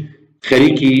Grayش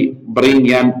خەریکی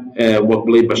بڕینیان وەک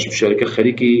بڵێ بە شەرەکە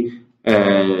خەریکی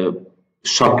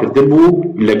شەڕکردن بوو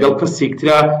لەگەڵ کەسێک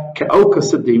ترا کە ئەو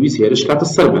کەسە دەیویست هێرش کاتە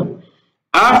سەر بن.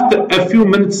 After a few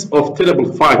minutes of terrible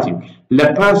fighting,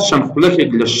 لەپاس چەند خولەکێک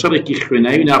لە شەڕێکی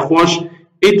خوێناوی ناخۆش,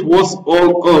 it was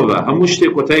all over. هەموو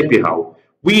شتێک کۆتایی پێهاو.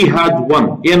 We had won.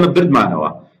 ئێمە بردمانەوە.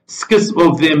 6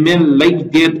 of their men lay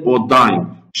dead or dying.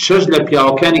 6 لە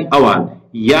پیاوەکانی ئەوان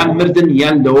یان مردن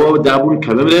یان لەوە دابوون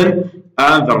کە بمرن,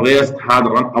 and the rest had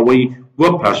run away. وە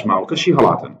پاشماوەکەشی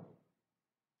هەڵاتن.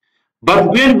 But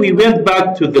when we went back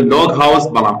to the log house,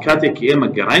 بەڵام کاتێکی ئێمە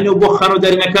گەڕاینەوە بۆ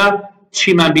خانۆدارینەکە,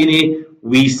 چیمان بینی؟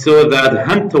 We saw that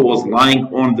Hunter was lying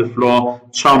on the floor.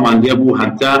 چاومان لێ بوو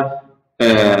هەنتە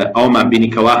ئەومان بینی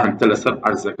کەوا هەنتە لەسەر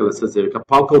عەرزەکە لەسەر زەویەکە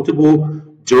پاڵکەوتە بوو.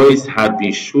 Joyce had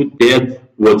been shot dead.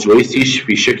 و جۆیسیش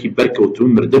فیشەکی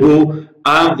بەرکەوتوو مرده بوو.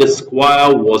 And the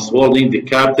squire was holding the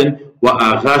captain. و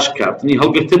ئاغاش کاپتنی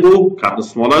هەڵگرتە بوو, کاپتن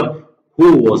سمۆڵەت, who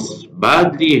was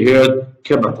badly hurt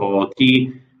کە بەتەواوەتی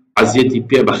عەزیەتی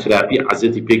پێ بە خراپی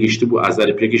عەزیەتی پێگەیشت بوو,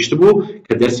 ئازاری پێگەیشت بوو,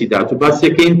 کە دەرسی داهاتوو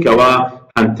باسیەکەین کەوا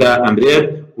هەنتە ئەمرێت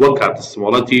و کاپتن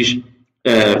سمۆڵەتیش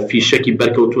فیشەکی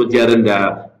بەرکەوتووە دیارە لە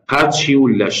قاچی و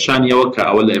لە شانیەوە کە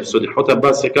ئەوە لە ئێپیسۆدی 7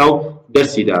 باسیەکە و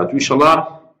دەرسی داهاتوو. ئینشەڵڵا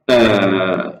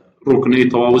ڕوونکردنەوەی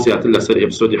تەواو زیاتر لەسەر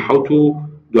ئێپیسۆدی 7 و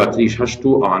دواتریش 8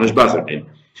 و ئەوانەش باس دەکەین.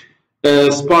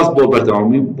 سپاس بۆ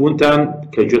بەردەوامی بوونتان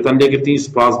کە گوێتان لێگرتین.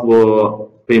 سپاس بۆ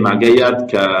پەیمانگای یاد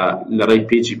کە لە ڕێی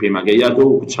پێیجی پەیمانگای یاد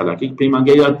و چالاکیی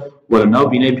پەیمانگای یاد و لە ناو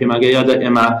بینەی پەیمانگای یادە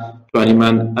ئێمە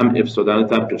توانیمان ئەم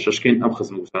ئێپیسۆدانەتان پێشەشکەین, ئەم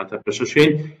خزمەتگوزارانتان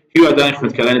پێشەشکەین. هیوادارین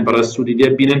خوێندکارانی بەڕێز سوودی لێ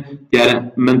بینن. دیارە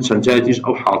من چەند جارێکیش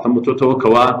ئەو حاڵەتەم بۆتەوە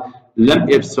کەوا لەم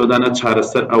ئێپیسۆدانە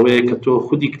چارەسەر ئەوەیە کە تۆ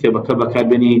خودی کتێبەکە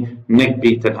بەکاربێنی, نەک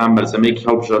بێی تەنها مەرزەمەیەکی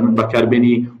هەڵبژاردن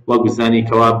بەکاربێنی و گوزانی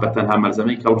کەوا بە تەنها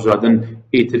مەرزەمەیەکی هەڵبژاردن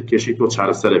ئیتر کێشەی تۆ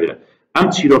چارەسەرە بێ. ئەم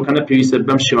چیرۆکانە پێویستە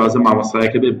بەم شێوازە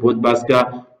مامۆستایەکە بێت بۆت باسکە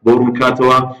بۆ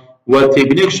ڕوونکاتەوە و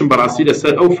تێبینێکشم بەڕاستی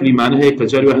لەسەر ئەو فلیمانە هەیە کە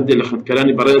جاری هەندێک لە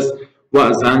خوێندکارانی بەڕێز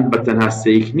وازان بە تەنها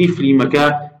سەیکنی فلیمەکە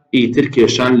ئیتر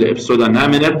کێشان لە ئێپیسۆدا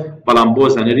نامێنێت, بەڵام بۆ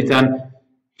زانەریتان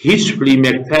هیچ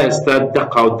فلیمێک تا ئێستا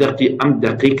دەقا و دەقی ئەم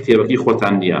دەقی کتێبەکەی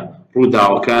خۆتان نییە.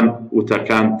 ڕووداوەکان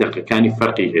وتەکان دەقەکانی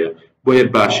فەرقی هەیە, بۆیە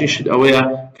باشیشت ئەوەیە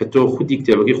کە تۆ خودی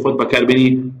کتێبەکەی خۆت بەکاربێنی.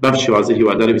 بەم شێوازە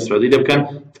هیوادارە ئیسفادەی لێ بکەن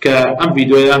کە ئەم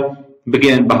ڤیدیۆیە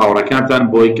بگەن بە هاوڕەکانتان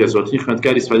بۆی کە زۆرترین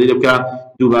خوێندکار ئیسفادەی لێ بکە.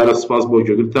 دووبارە سپاس بۆ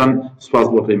گوێگرتان, سپاس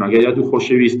بۆ پەیمانگای یاد و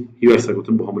خۆشەویست. هیوای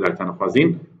سەرکەوتن بۆ هەموو لایەکتان دەخوازین.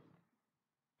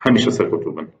 هەمیشە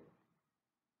سەرکەوتوو بن.